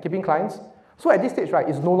retain and keeping clients. So at this stage, right,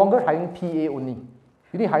 it's no longer hiring PA only.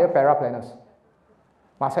 You need to hire para planners.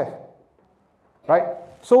 Must have. Right?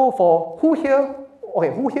 So for who here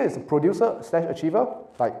is a producer / achiever,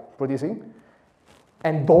 like producing,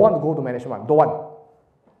 and don't want to go to management? Don't want.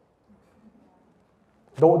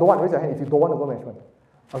 Don't want, raise your hand if you don't want to go management.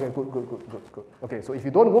 Okay, good. Okay, so if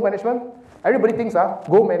you don't go management, everybody thinks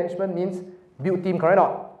go management means build team, correct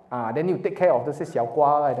or not? Then you take care of the xiao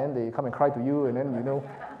gua, and then they come and cry to you, and then you know.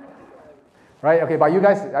 Right? Okay, but you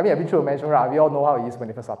guys, I mean, I've been through a management, right? We all know how it is when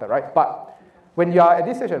it first started, right? But when you are at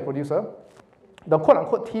this stage as a producer, the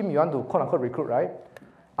quote-unquote team you want to quote-unquote recruit, right,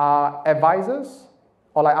 are advisors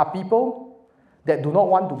or like are people that do not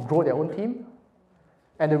want to grow their own team,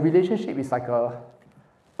 and the relationship is like a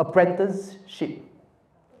apprenticeship.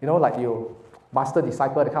 You know, like you master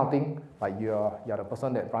disciple, that kind of thing. Like you're the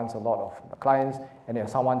person that runs a lot of the clients, and then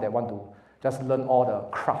someone that want to just learn all the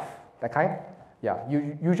craft, that kind. Yeah,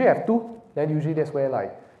 you usually have two. Then usually that's where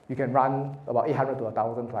like you can run about 800 to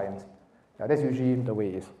 1,000 clients. Yeah, that's usually the way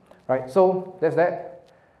it is. Right, so that's that.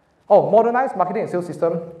 Oh, modernized marketing and sales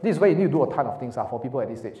system. This is where you need to do a ton of things for people at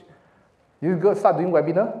this stage. You go start doing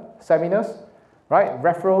webinar, seminars, right?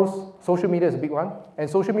 Referrals, social media is a big one. And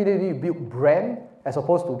social media, you need to build brand as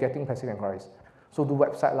opposed to getting passive inquiries. So do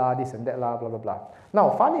website lah, this and that lah, blah, blah, blah.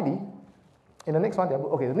 Now, finally, in the next one,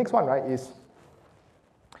 okay, the next one, right, is,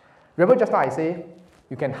 remember just now I say,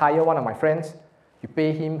 you can hire one of my friends, you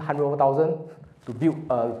pay him 100,000 to build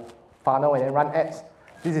a funnel and then run ads.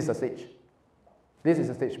 This is the stage. This is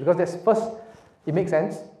the stage. Because that's first, it makes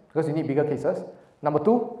sense because you need bigger cases. Number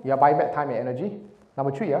two, you are buying back time and energy.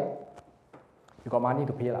 Number three, you got money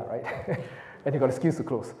to pay, right? And you got the skills to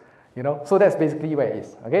close. You know, so that's basically where it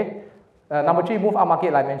is. Okay. Number three, move up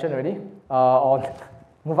market, like I mentioned already, or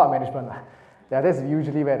move up management. Yeah, that's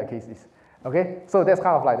usually where the case is. Okay, so that's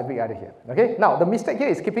kind of like the big idea here. Okay, now the mistake here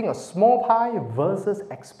is keeping a small pie versus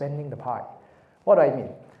expanding the pie. What do I mean?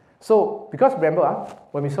 So, because remember,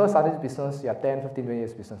 when we first started this business, 10, 15, 20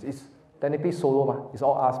 years business, it's technically solo, it's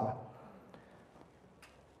all us.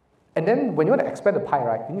 And then when you want to expand the pie,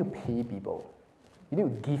 right, you need to pay people. You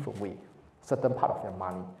need to give away certain part of your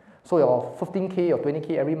money. So your 15K or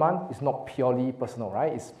 20K every month is not purely personal,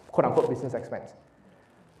 right? It's quote-unquote business expense.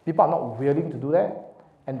 People are not willing to do that,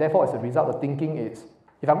 and therefore as a result, the thinking is,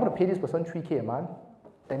 if I'm going to pay this person 3K a month,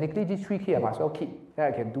 technically this 3K I might as well keep,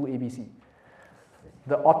 then I can do ABC.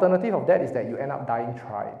 The alternative of that is that you end up dying to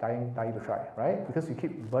try, right? Because you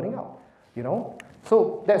keep burning out, you know?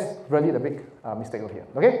 So that's really the big mistake over here,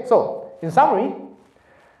 okay? So, in summary,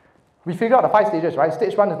 we figured out the 5 stages, right?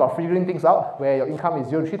 Stage 1 is about figuring things out, where your income is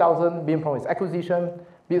 0 to 3,000, main problem is acquisition,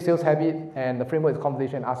 build sales habit, and the framework is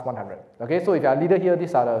conversation, ask 100. Okay, so if you're a leader here,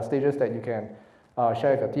 these are the stages that you can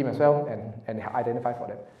share with your team as well and identify for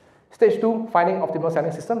them. Stage 2, finding optimal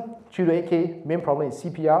selling system, 3 to 8K, main problem is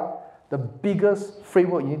CPR. The biggest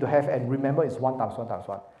framework you need to have, and remember, is 1 times 1 times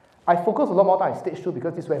 1. I focus a lot more time on stage 2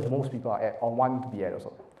 because this is where most people are at, or want to be at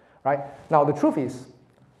also, right? Now, the truth is,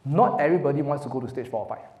 not everybody wants to go to stage 4 or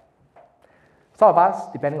 5. Some of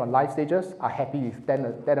us, depending on life stages, are happy with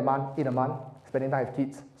 10 a month, 8 a month, spending time with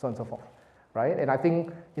kids, so on and so forth, right? And I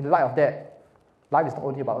think in the light of that, life is not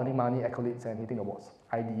only about earning money, accolades, and hitting awards,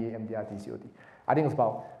 IDA, MDR, TCOD. I think it's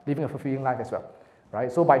about living a fulfilling life as well,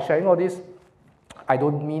 right? So by sharing all this, I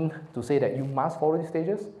don't mean to say that you must follow these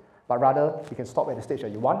stages, but rather you can stop at the stage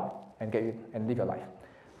that you want and get it and live your life,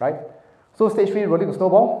 right? So stage 3, rolling the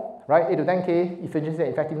snowball, right? 8 to 10K, efficiency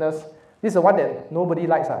and effectiveness. This is the one that nobody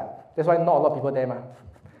likes. That's why not a lot of people there.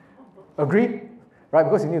 Agree? Right?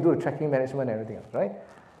 Because you need to do the tracking, management, and everything else, right?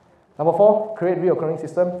 Number 4, create reoccurring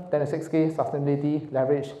system. 10 to 6K, sustainability,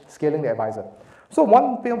 leverage, scaling the advisor. So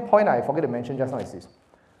one point I forget to mention just now is this.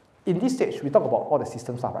 In this stage, we talk about all the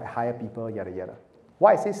system stuff, right? Hire people, yada yada.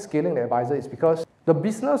 Why I say scaling the advisor is because the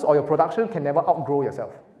business or your production can never outgrow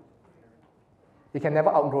yourself. It can never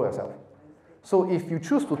outgrow yourself. So if you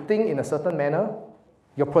choose to think in a certain manner,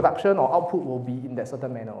 your production or output will be in that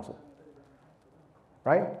certain manner also.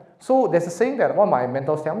 Right? So there's a saying that one of my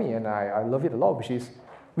mentors tell me, and I love it a lot, which is,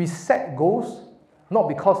 we set goals not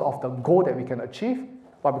because of the goal that we can achieve,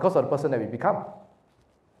 but because of the person that we become.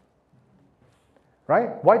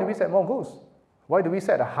 Right? Why do we set more goals? Why do we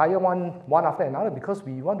set a higher one after another? Because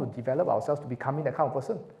we want to develop ourselves to becoming that kind of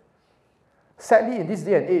person. Sadly, in this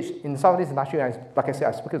day and age, in some of this industry, like I said,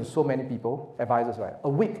 I've spoken to so many people, advisors, right? A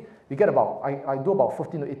week, we get about, I do about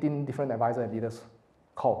 15 to 18 different advisor and leaders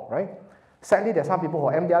call, right? Sadly, there are some people who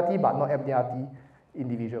are MDRT, but not MDRT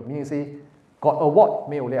individual, meaning say, got award,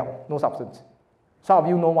 没有料, no substance. Some of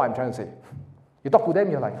you know what I'm trying to say. You talk to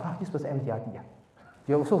them, you're like, this person MDRT.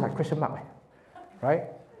 You're also like question mark, right?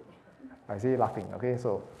 I say laughing, okay?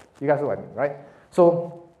 So you guys know what I mean, right?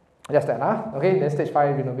 So just that, okay? Then stage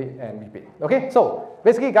 5, renovate and repeat. Okay, so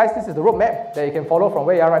basically guys, this is the roadmap that you can follow from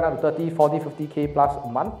where you are right now to 30, 40, 50K plus a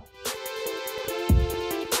month.